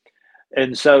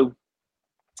 And so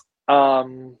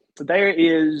there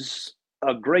is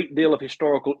a great deal of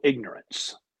historical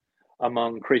ignorance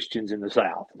among Christians in the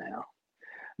South now.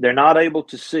 They're not able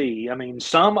to see. I mean,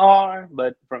 some are,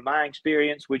 but from my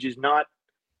experience, which is not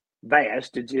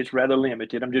vast, it's rather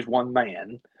limited. I'm just one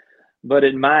man. But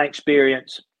in my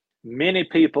experience, many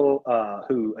people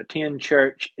who attend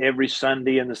church every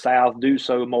Sunday in the South do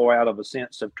so more out of a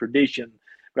sense of tradition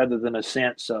rather than a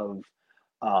sense of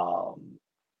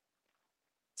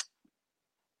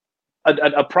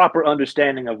a proper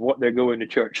understanding of what they're going to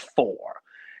church for.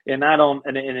 And I don't,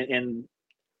 and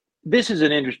this is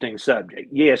an interesting subject.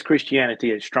 Yes,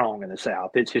 Christianity is strong in the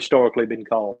South. It's historically been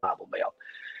called Bible Belt.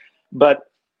 But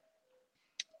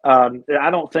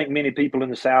I don't think many people in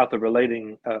the South are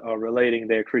relating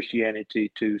their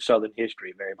Christianity to Southern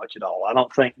history very much at all. I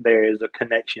don't think there is a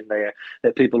connection there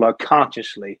that people are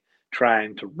consciously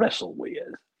trying to wrestle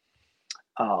with,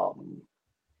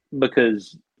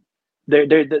 because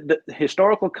the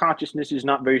historical consciousness is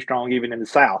not very strong even in the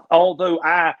South. Although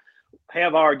I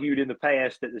have argued in the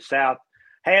past that the South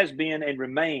has been and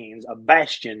remains a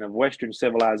bastion of Western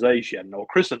civilization or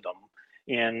Christendom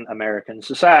in American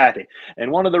society.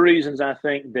 And one of the reasons I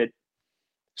think that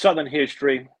Southern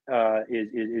history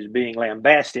is being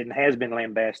lambasted and has been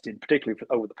lambasted, particularly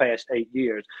over the past 8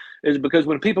 years, is because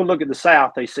when people look at the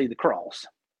South, they see the cross.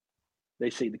 They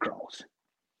see the cross.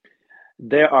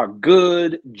 There are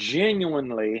good,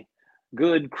 genuinely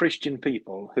good Christian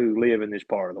people who live in this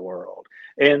part of the world,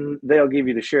 and they'll give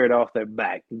you the shirt off their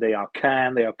back. They are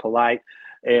kind, they are polite,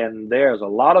 and there's a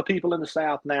lot of people in the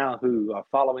South now who are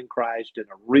following Christ in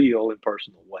a real and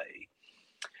personal way.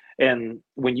 And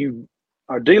when you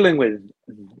are dealing with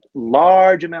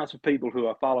large amounts of people who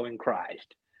are following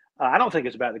Christ, I don't think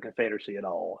it's about the Confederacy at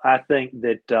all. I think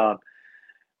that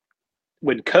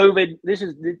when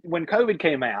COVID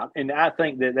came out, and I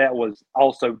think that was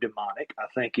also demonic. I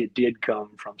think it did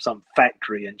come from some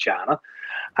factory in China.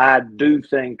 I do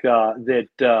think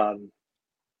that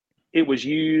it was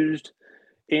used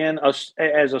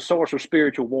as a source of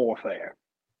spiritual warfare.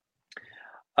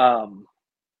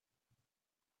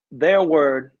 There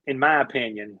were, in my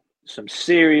opinion, some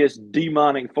serious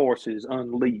demonic forces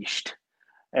unleashed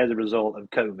as a result of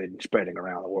COVID spreading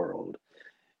around the world.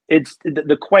 It's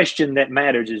the question that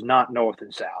matters is not North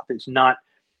and South. It's not,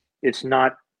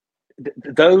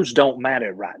 those don't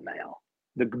matter right now.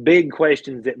 The big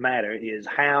questions that matter is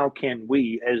how can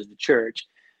we as the church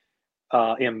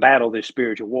embattle this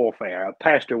spiritual warfare. A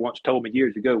pastor once told me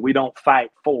years ago, we don't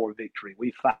fight for victory,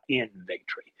 we fight in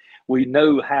victory. We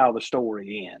know how the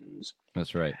story ends.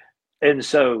 That's right. And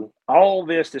so all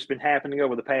this that's been happening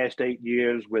over the past 8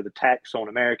 years with attacks on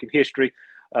American history,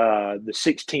 the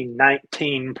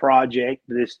 1619 project,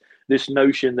 this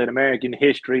notion that American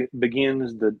history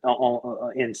begins in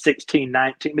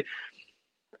 1619.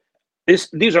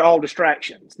 These are all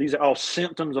distractions. These are all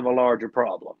symptoms of a larger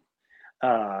problem.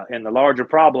 And the larger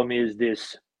problem is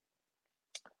this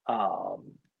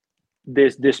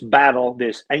battle,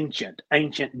 this ancient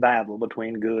battle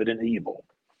between good and evil.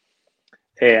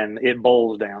 And it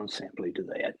boils down simply to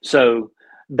that. So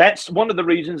that's one of the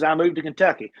reasons I moved to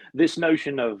Kentucky. This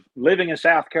notion of living in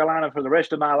South Carolina for the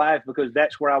rest of my life because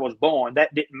that's where I was born,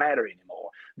 that didn't matter anymore.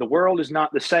 The world is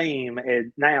not the same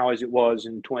now as it was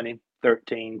in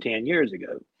 2013, 10 years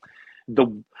ago.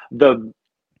 The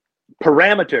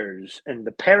parameters and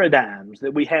the paradigms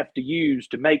that we have to use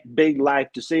to make big life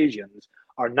decisions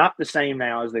are not the same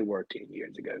now as they were 10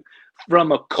 years ago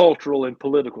from a cultural and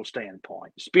political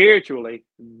standpoint. Spiritually,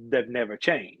 they've never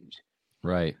changed.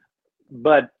 Right.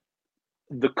 But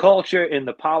the culture and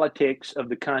the politics of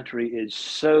the country is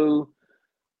so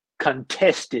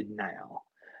contested now.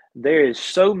 There is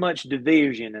so much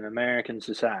division in American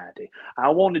society. I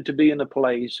wanted to be in a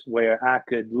place where I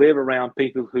could live around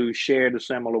people who shared a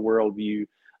similar worldview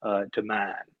to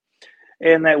mine.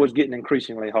 And that was getting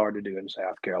increasingly hard to do in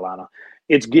South Carolina.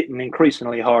 It's getting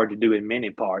increasingly hard to do in many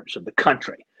parts of the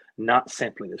country, not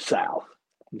simply the South.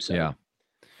 So, yeah.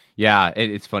 Yeah,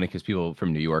 it's funny because people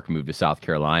from New York move to South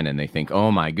Carolina and they think,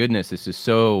 oh my goodness, this is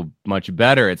so much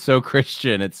better. It's so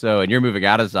Christian. And you're moving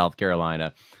out of South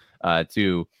Carolina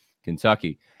to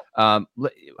Kentucky. I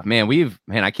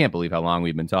can't believe how long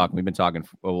we've been talking. We've been talking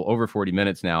over 40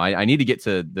 minutes now. I need to get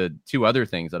to the two other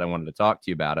things that I wanted to talk to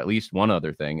you about, at least one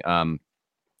other thing.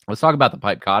 Let's talk about the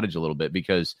Pipe Cottage a little bit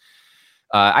because,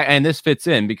 and this fits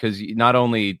in because not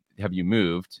only have you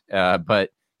moved,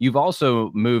 but you've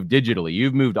also moved digitally.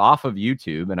 You've moved off of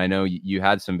YouTube, and I know you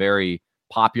had some very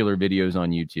popular videos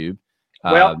on YouTube.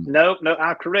 Well, no,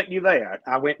 I'll correct you there.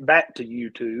 I went back to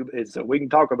YouTube, and so we can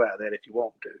talk about that if you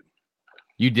want to.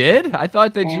 You did? I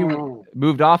thought that you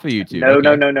moved off of YouTube. No,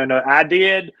 okay. No. I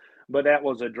did, but that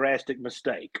was a drastic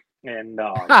mistake. And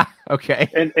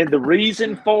okay. And the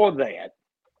reason for that,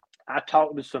 I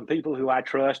talked to some people who I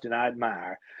trust and I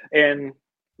admire, and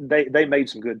they made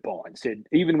some good points. And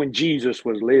even when Jesus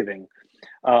was living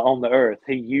on the earth,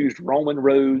 he used Roman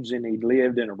roads and he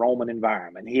lived in a Roman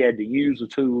environment. He had to use the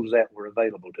tools that were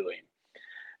available to him.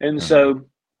 And so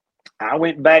I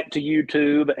went back to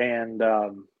YouTube, and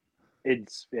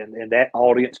and that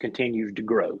audience continues to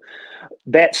grow.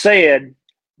 That said,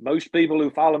 most people who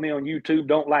follow me on YouTube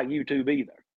don't like YouTube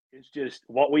either. It's just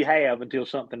what we have until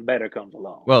something better comes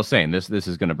along. Well, same. This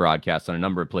is going to broadcast on a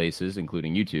number of places,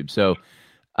 including YouTube. So,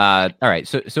 all right.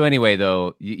 So anyway,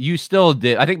 though, you still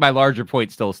did. I think my larger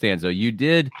point still stands. Though you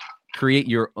did create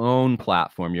your own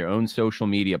platform, your own social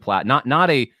media not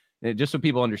a. Just so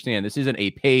people understand, this isn't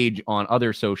a page on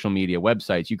other social media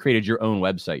websites. You created your own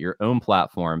website, your own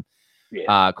platform,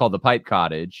 called the Pipe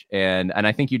Cottage, and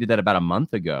I think you did that about a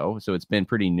month ago. So it's been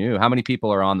pretty new. How many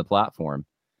people are on the platform?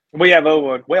 We have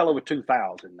well over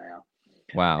 2,000 now.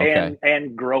 Wow. Okay.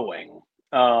 And growing.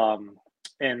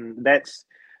 And that's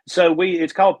so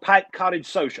it's called Pipe Cottage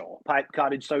Social,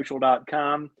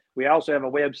 pipecottagesocial.com. We also have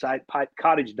a website,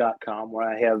 pipecottage.com, where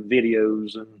I have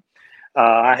videos and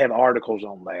I have articles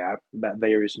on there about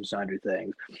various and sundry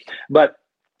things. But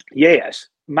yes,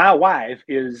 my wife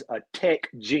is a tech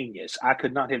genius. I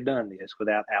could not have done this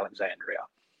without Alexandria.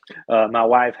 My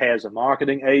wife has a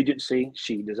marketing agency.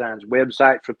 She designs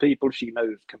websites for people. She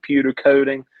knows computer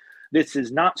coding. This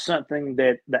is not something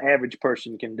that the average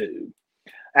person can do.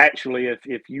 Actually,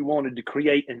 if you wanted to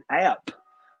create an app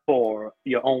for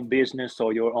your own business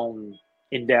or your own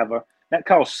endeavor, that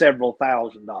costs several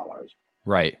 $1,000s.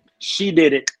 Right. She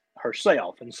did it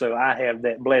herself, and so I have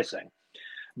that blessing.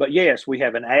 But yes, we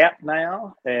have an app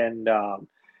now, and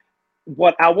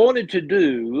what I wanted to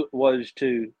do was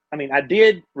I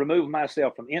did remove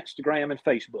myself from Instagram and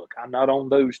Facebook. I'm not on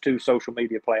those two social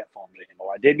media platforms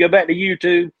anymore. I did go back to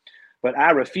YouTube, but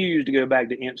I refuse to go back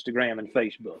to Instagram and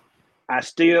Facebook. I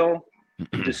still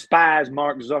despise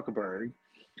Mark Zuckerberg,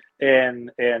 and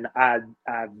I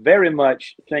very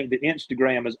much think that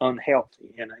Instagram is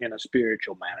unhealthy in a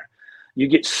spiritual manner. You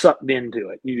get sucked into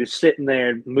it. You're just sitting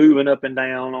there moving up and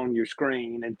down on your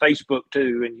screen, and Facebook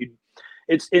too, and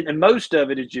and most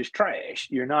of it is just trash.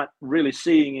 You're not really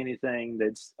seeing anything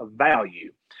that's of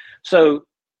value. So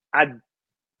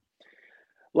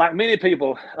like many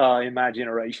people in my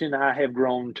generation, I have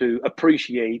grown to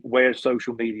appreciate where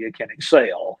social media can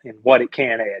excel and what it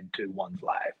can add to one's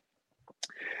life.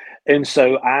 And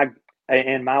so I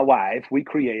and my wife, we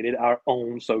created our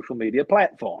own social media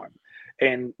platform,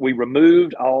 and we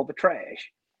removed all the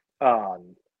trash.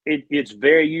 It's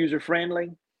very user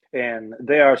friendly, and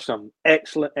there are some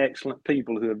excellent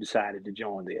people who have decided to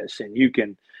join this. And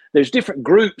there's different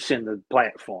groups in the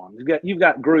platform. You've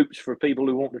got groups for people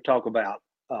who want to talk about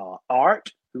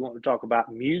art, who want to talk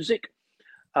about music,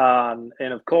 and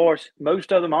of course,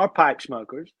 most of them are pipe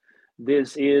smokers.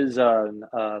 This is,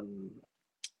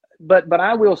 but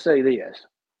I will say this: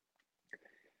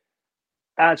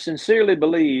 I sincerely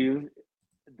believe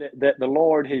that the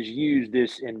Lord has used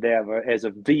this endeavor as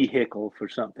a vehicle for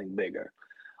something bigger,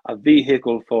 a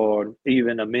vehicle for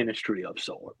even a ministry of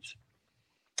sorts.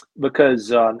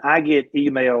 Because I get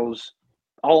emails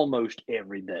almost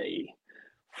every day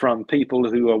from people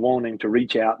who are wanting to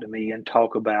reach out to me and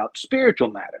talk about spiritual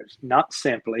matters, not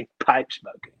simply pipe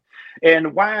smoking.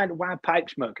 And why pipe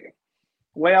smoking?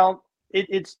 Well,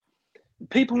 it's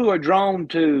people who are drawn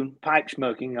to pipe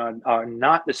smoking are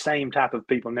not the same type of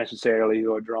people necessarily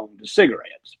who are drawn to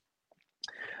cigarettes.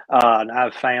 And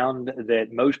I've found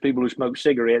that most people who smoke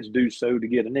cigarettes do so to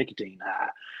get a nicotine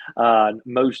high.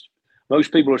 Most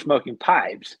people who are smoking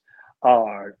pipes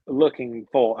are looking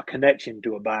for a connection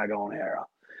to a bygone era.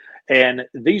 And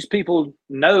these people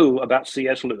know about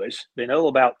C.S. Lewis. They know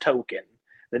about Tolkien.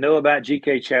 They know about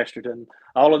G.K. Chesterton,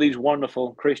 all of these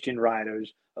wonderful Christian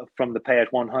writers from the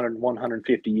past 100 and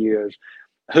 150 years,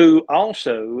 who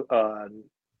also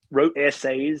wrote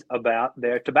essays about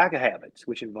their tobacco habits,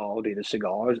 which involved either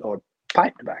cigars or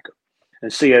pipe tobacco.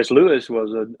 And C.S. Lewis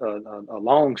was a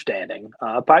long-standing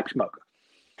pipe smoker.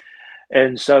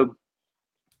 And so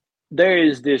there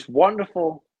is this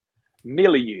wonderful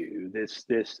milieu,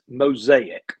 this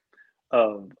mosaic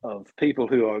of people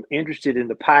who are interested in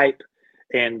the pipe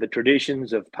and the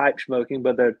traditions of pipe smoking,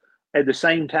 but they're at the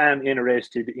same time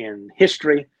interested in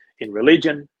history, in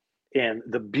religion, and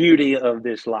the beauty of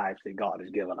this life that God has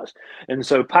given us. And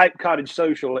so Pipe Cottage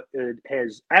Social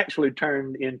has actually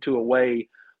turned into a way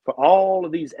for all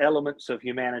of these elements of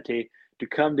humanity to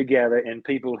come together, and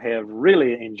people have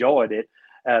really enjoyed it.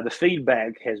 The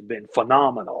feedback has been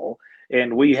phenomenal.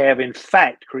 And we have, in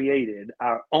fact, created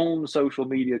our own social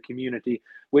media community,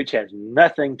 which has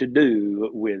nothing to do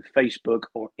with Facebook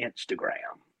or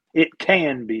Instagram. It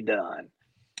can be done.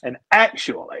 And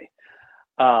actually,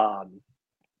 my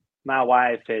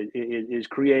wife is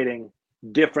creating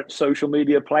different social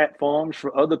media platforms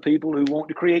for other people who want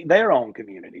to create their own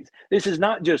communities. This is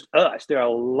not just us. There are a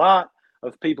lot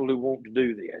of people who want to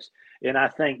do this. And I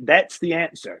think that's the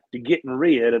answer to getting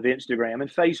rid of Instagram and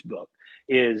Facebook,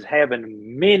 is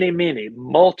having many,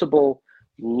 multiple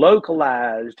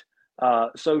localized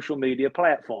social media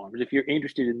platforms. If you're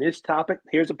interested in this topic,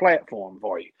 here's a platform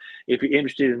for you. If you're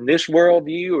interested in this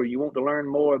worldview, or you want to learn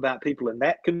more about people in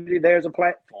that community, there's a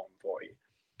platform for you.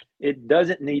 It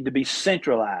doesn't need to be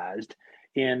centralized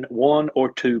in one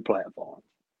or two platforms.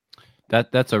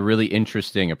 That's a really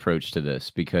interesting approach to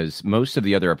this, because most of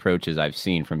the other approaches I've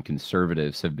seen from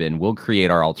conservatives have been, we'll create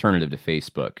our alternative to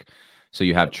Facebook. So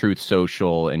you have Truth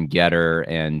Social and Getter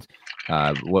and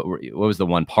what was the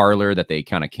one, Parler, that they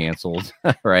kind of canceled,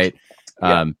 right?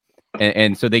 Yeah.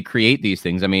 And so they create these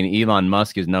things. I mean, Elon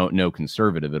Musk is no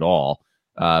conservative at all,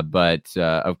 but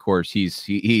of course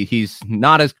he's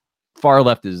not as far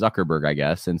left as Zuckerberg, I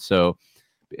guess. And so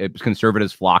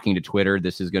conservatives flocking to Twitter,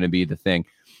 this is going to be the thing.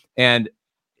 And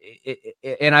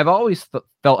I've always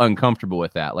felt uncomfortable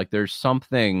with that. Like, there's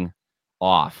something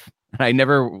off. I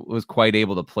never was quite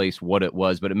able to place what it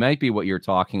was, but it might be what you're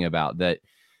talking about, that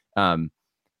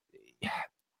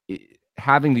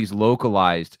having these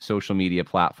localized social media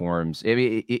platforms,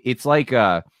 it's like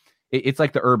the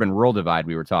urban-rural divide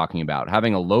we were talking about.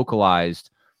 Having a localized,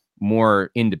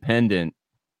 more independent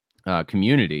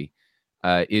community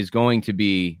is going to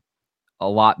be a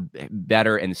lot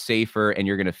better and safer, and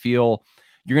you're going to feel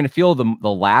the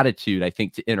latitude, I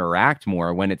think, to interact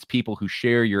more when it's people who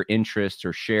share your interests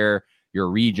or share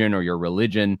your region or your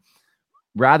religion,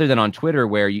 rather than on Twitter,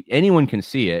 where anyone can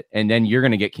see it and then you're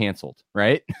going to get canceled,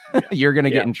 right? Yeah. You're going to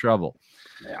get in trouble.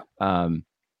 Yeah.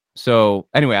 So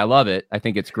anyway, I love it. I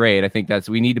think it's great. I think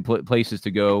we need to places to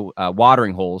go,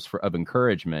 watering holes of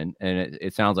encouragement, and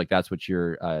it sounds like that's what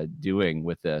you're doing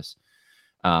with this.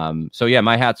 So yeah,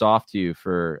 my hat's off to you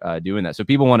for doing that. So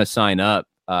people want to sign up,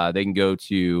 they can go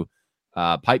to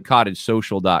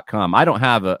pipecottagesocial.com. I don't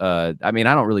have I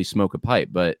don't really smoke a pipe,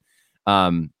 but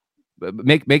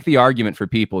make the argument for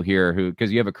people here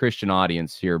because you have a Christian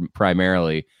audience here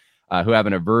primarily, who have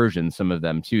an aversion, some of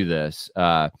them, to this.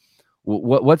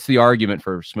 What's the argument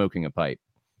for smoking a pipe?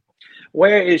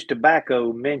 Where is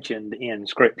tobacco mentioned in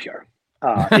Scripture?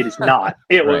 It is not.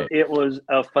 It Right. It was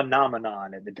a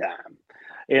phenomenon at the time.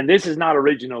 And this is not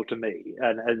original to me.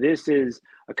 This is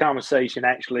a conversation,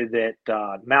 actually, that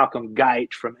Malcolm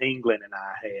Geitch from England and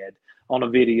I had on a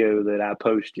video that I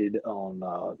posted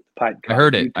on Pipe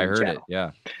Cottage. I heard channel. it.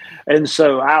 Yeah. And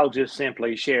so I'll just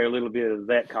simply share a little bit of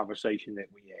that conversation that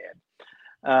we had.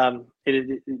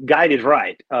 Geitch is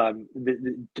right.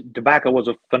 The tobacco was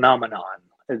a phenomenon.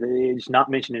 It's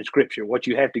not mentioned in Scripture. What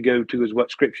you have to go to is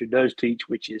what Scripture does teach,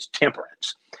 which is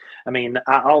temperance. I mean,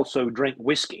 I also drink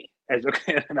whiskey.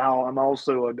 And I'm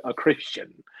also a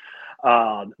Christian,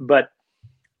 but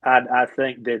I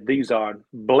think that these are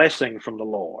blessings from the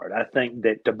Lord. I think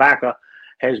that tobacco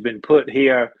has been put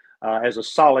here as a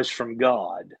solace from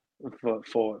God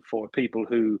for people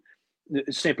who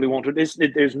simply want to.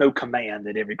 There's no command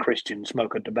that every Christian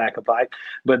smoke a tobacco pipe,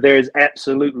 but there is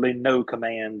absolutely no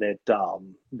command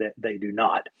that they do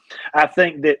not. I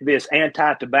think that this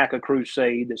anti-tobacco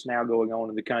crusade that's now going on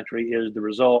in the country is the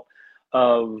result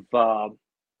of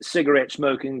cigarette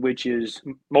smoking, which is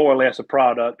more or less a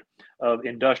product of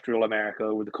industrial America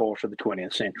over the course of the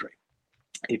 20th century.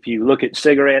 If you look at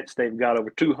cigarettes, they've got over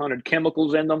 200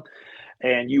 chemicals in them,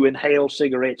 and you inhale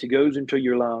cigarettes, it goes into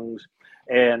your lungs,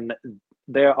 and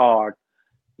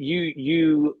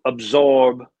you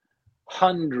absorb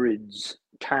hundreds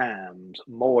times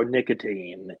more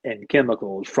nicotine and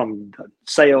chemicals from the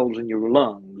cells in your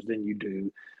lungs than you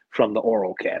do from the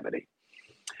oral cavity.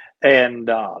 And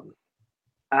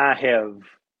I have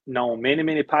known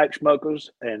many pipe smokers,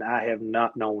 and I have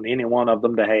not known any one of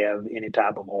them to have any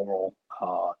type of oral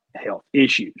health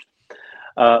issues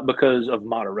because of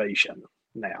moderation.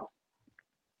 Now,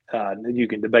 you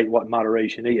can debate what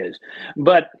moderation is,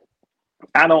 but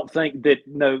I don't think that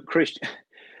Christian.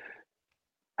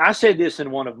 I said this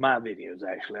in one of my videos,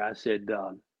 actually. I said,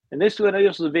 and this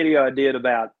was a video I did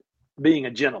about being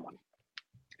a gentleman.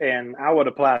 And I would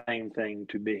apply the same thing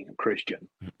to being a Christian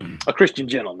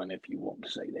gentleman, if you want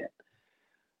to say that.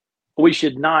 We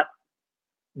should not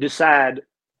decide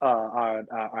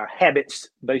our habits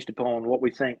based upon what we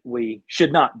think we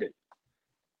should not do.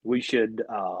 We should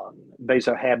base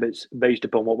our habits based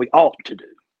upon what we ought to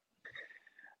do.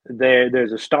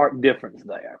 There's a stark difference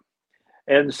there.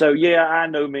 And so, yeah, I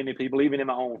know many people, even in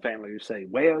my own family, who say,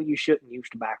 well, you shouldn't use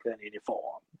tobacco in any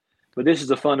form. But this is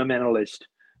a fundamentalist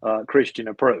Christian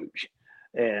approach,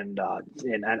 and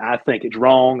I think it's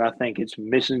wrong. I think it's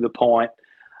missing the point.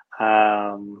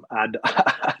 I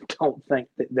don't think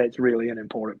that's really an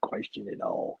important question at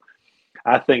all.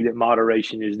 I think that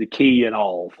moderation is the key in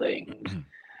all things.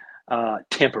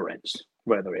 Temperance,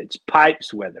 whether it's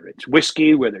pipes, whether it's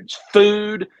whiskey, whether it's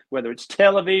food, whether it's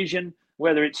television,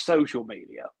 whether it's social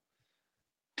media.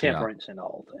 Temperance in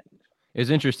all things. It's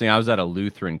interesting. I was at a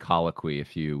Lutheran colloquy a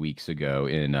few weeks ago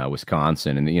in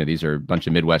Wisconsin, and these are a bunch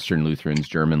of Midwestern Lutherans,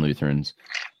 German Lutherans,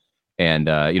 and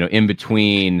in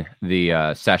between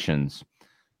the sessions,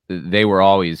 they were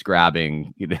always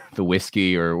grabbing the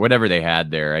whiskey or whatever they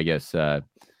had there. I guess they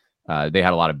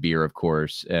had a lot of beer, of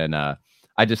course, and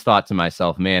I just thought to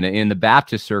myself, man, in the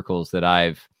Baptist circles that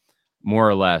I've more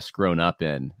or less grown up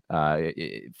in,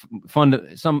 some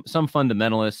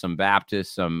fundamentalists, some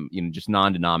Baptists, some just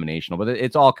non-denominational, but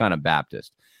it's all kind of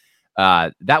Baptist.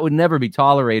 That would never be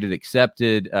tolerated,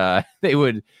 accepted. They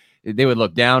would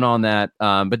look down on that.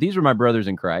 But these were my brothers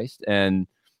in Christ, and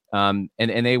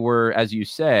they were, as you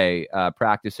say,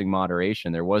 practicing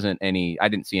moderation. There wasn't any. I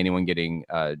didn't see anyone getting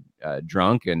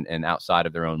drunk and outside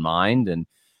of their own mind, and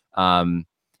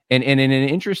in an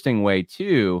interesting way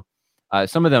too.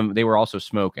 Some of them, they were also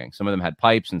smoking. Some of them had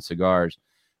pipes and cigars.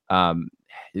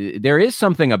 There is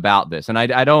something about this, and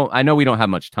I know we don't have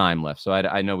much time left, so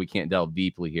I know we can't delve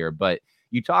deeply here, but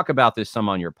you talk about this some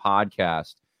on your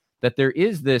podcast, that there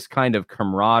is this kind of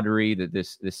camaraderie, that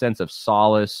this sense of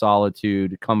solace,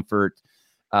 solitude, comfort.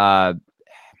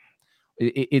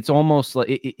 It's almost like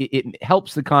it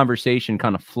helps the conversation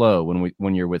kind of flow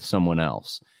when you're with someone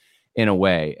else in a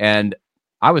way. And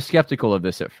I was skeptical of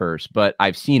this at first, but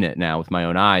I've seen it now with my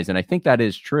own eyes, and I think that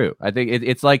is true. I think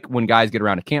it's like when guys get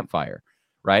around a campfire,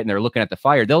 right? And they're looking at the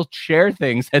fire. They'll share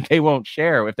things that they won't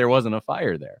share if there wasn't a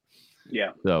fire there.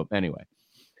 Yeah. So anyway.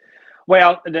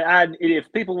 Well,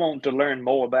 if people want to learn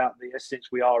more about this,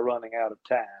 since we are running out of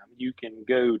time, you can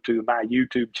go to my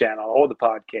YouTube channel or the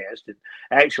podcast. And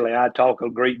actually, I talk a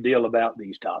great deal about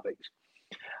these topics.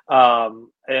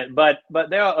 But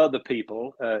there are other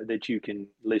people that you can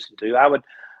listen to.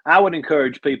 I would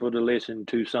encourage people to listen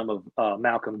to some of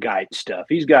Malcolm Guite's stuff.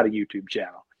 He's got a YouTube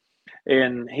channel,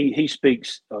 and he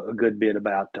speaks a good bit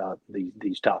about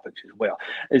these topics as well.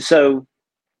 And so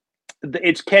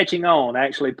it's catching on.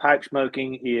 Actually, pipe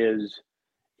smoking is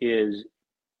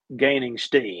gaining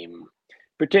steam,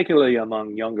 particularly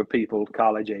among younger people,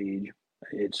 college age,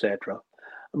 etc.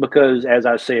 Because, as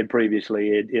I said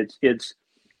previously, it's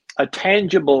a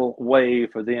tangible way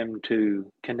for them to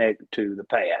connect to the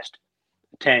past.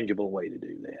 A tangible way to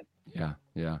do that.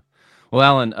 Yeah. Well,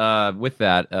 Alan, with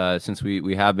that, since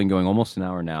we have been going almost an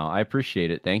hour now, I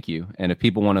appreciate it. Thank you. And if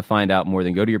people want to find out more,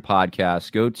 then go to your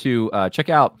podcast. Go to check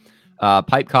out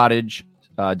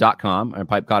pipecottage.com or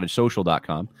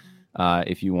pipecottagesocial.com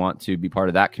if you want to be part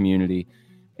of that community.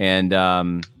 And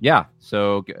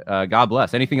so God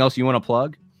bless. Anything else you want to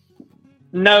plug?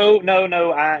 No.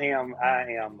 I am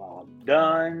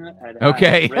done.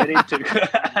 Okay. I'm ready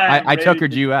to. I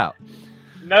tuckered you out.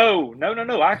 No.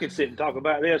 I could sit and talk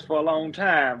about this for a long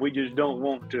time. We just don't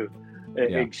want to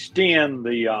extend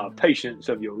the patience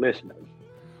of your listeners.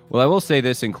 Well, I will say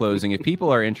this in closing. If people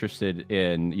are interested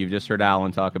in, you've just heard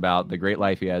Alan talk about the great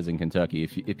life he has in Kentucky.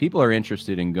 If people are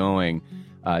interested in going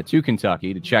to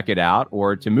Kentucky to check it out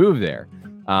or to move there,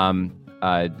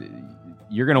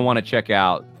 you're going to want to check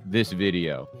out this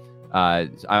video.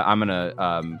 I'm going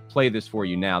to play this for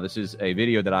you now. This is a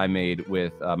video that I made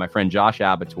with my friend Josh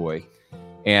Abatoy.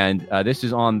 And this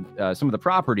is on some of the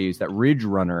properties that Ridge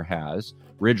Runner has,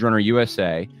 Ridge Runner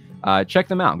USA. Check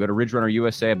them out. Go to Ridge Runner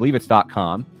USA. I believe it's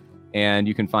 .com, and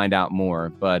you can find out more.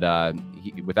 But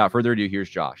without further ado, here's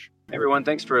Josh. Hey everyone,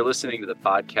 thanks for listening to the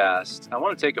podcast. I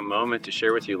want to take a moment to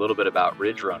share with you a little bit about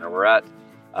Ridge Runner. We're at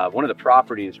one of the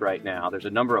properties right now. There's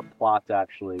a number of plots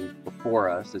actually before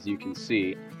us, as you can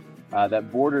see,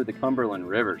 that border the Cumberland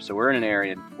River. So we're in an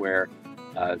area where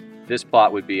this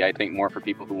plot would be, I think, more for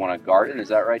people who want to garden. Is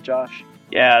that right, Josh?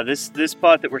 Yeah, this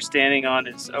plot that we're standing on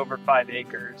is over 5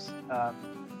 acres.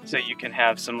 So you can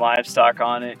have some livestock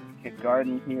on it, you can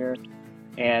garden here.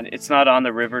 And it's not on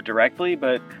the river directly,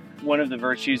 but one of the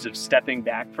virtues of stepping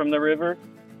back from the river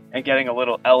and getting a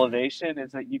little elevation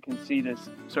is that you can see this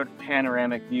sort of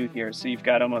panoramic view here. So you've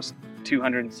got almost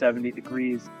 270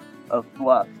 degrees of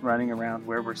bluff running around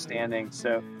where we're standing.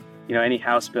 So, any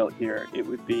house built here, it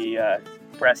would be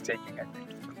breathtaking, I think.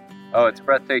 Oh, it's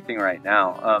breathtaking right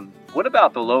now. What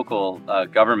about the local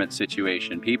government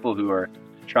situation? People who are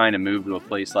trying to move to a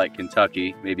place like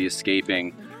Kentucky, maybe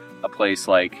escaping a place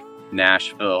like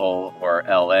Nashville or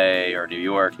LA or New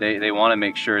York, they want to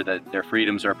make sure that their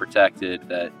freedoms are protected,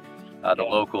 that the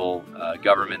local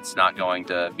government's not going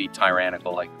to be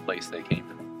tyrannical like the place they came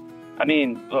from. I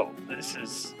mean,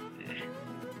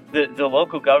 the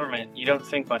local government, you don't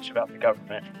think much about the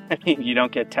government. I mean, you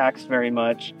don't get taxed very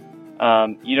much.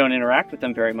 You don't interact with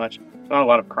them very much. There's not a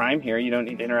lot of crime here. You don't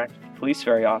need to interact with the police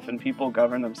very often. People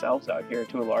govern themselves out here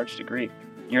to a large degree.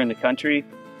 You're in the country.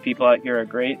 People out here are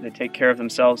great. They take care of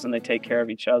themselves and they take care of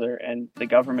each other. And the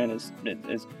government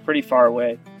is pretty far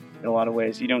away in a lot of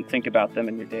ways. You don't think about them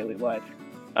in your daily life.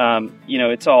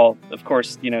 It's all, of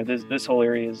course, this whole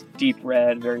area is deep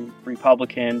red, very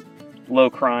Republican, low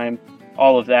crime,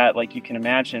 all of that, like you can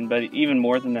imagine. But even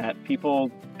more than that,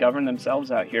 people govern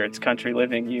themselves out here. It's country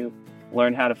living. You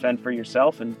learn how to fend for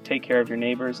yourself and take care of your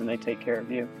neighbors, and they take care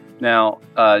of you. Now,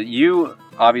 you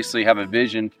obviously have a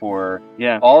vision for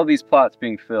all of these plots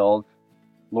being filled,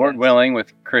 Lord willing,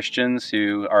 with Christians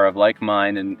who are of like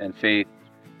mind and faith,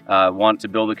 want to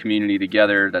build a community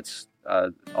together that's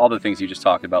all the things you just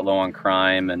talked about, low on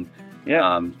crime and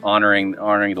honoring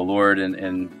the Lord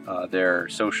and their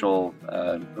social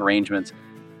arrangements.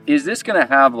 Is this going to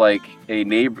have like a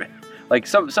neighbor? Like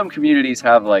some communities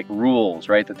have like rules,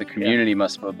 right, that the community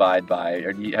must abide by.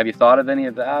 Or have you thought of any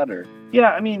of that? Or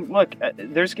yeah, I mean, look,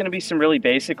 there's going to be some really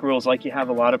basic rules, like you have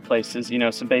a lot of places.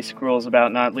 Some basic rules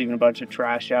about not leaving a bunch of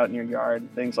trash out in your yard,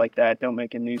 things like that. Don't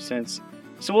make a nuisance.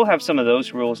 So we'll have some of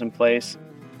those rules in place.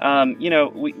 We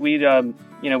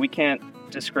can't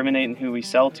discriminate in who we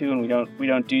sell to, and we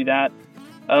don't do that.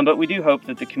 But we do hope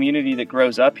that the community that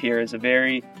grows up here is a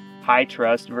very high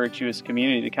trust, virtuous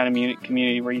community, the kind of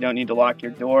community where you don't need to lock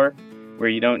your door, where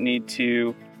you don't need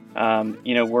to,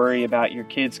 worry about your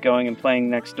kids going and playing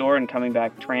next door and coming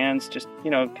back trans. Just,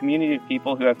 a community of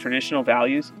people who have traditional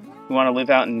values, who want to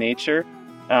live out in nature,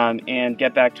 and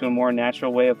get back to a more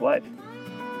natural way of life.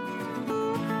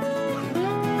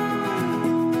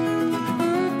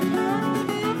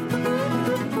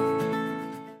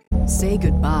 Say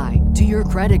goodbye to your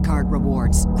credit card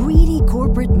rewards. Greedy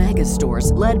corporate mega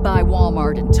stores, led by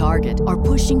Walmart and Target, are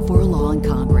pushing for a law in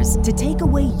Congress to take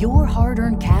away your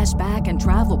hard-earned cash back and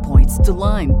travel points to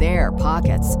line their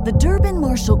pockets. The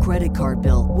Durbin-Marshall credit card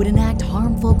bill would enact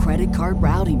harmful credit card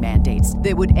routing mandates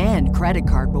that would end credit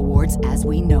card rewards as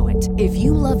we know it. If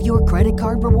you love your credit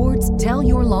card rewards, tell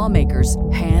your lawmakers,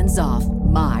 hands off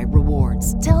my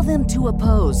rewards. Tell them to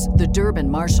oppose the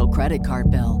Durbin-Marshall credit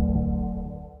card bill.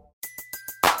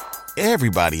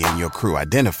 Everybody in your crew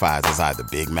identifies as either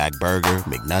Big Mac Burger,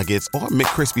 McNuggets, or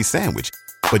McCrispy Sandwich.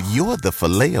 But you're the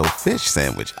Filet-O-Fish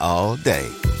Sandwich all day.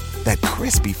 That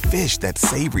crispy fish, that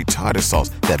savory tartar sauce,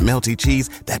 that melty cheese,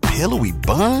 that pillowy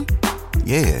bun.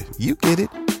 Yeah, you get it.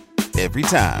 Every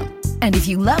time. And if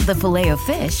you love the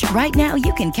Filet-O-Fish, right now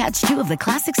you can catch two of the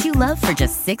classics you love for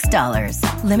just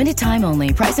 $6. Limited time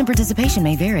only. Price and participation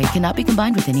may vary. Cannot be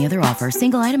combined with any other offer.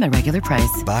 Single item at regular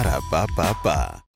price. Ba-da-ba-ba-ba.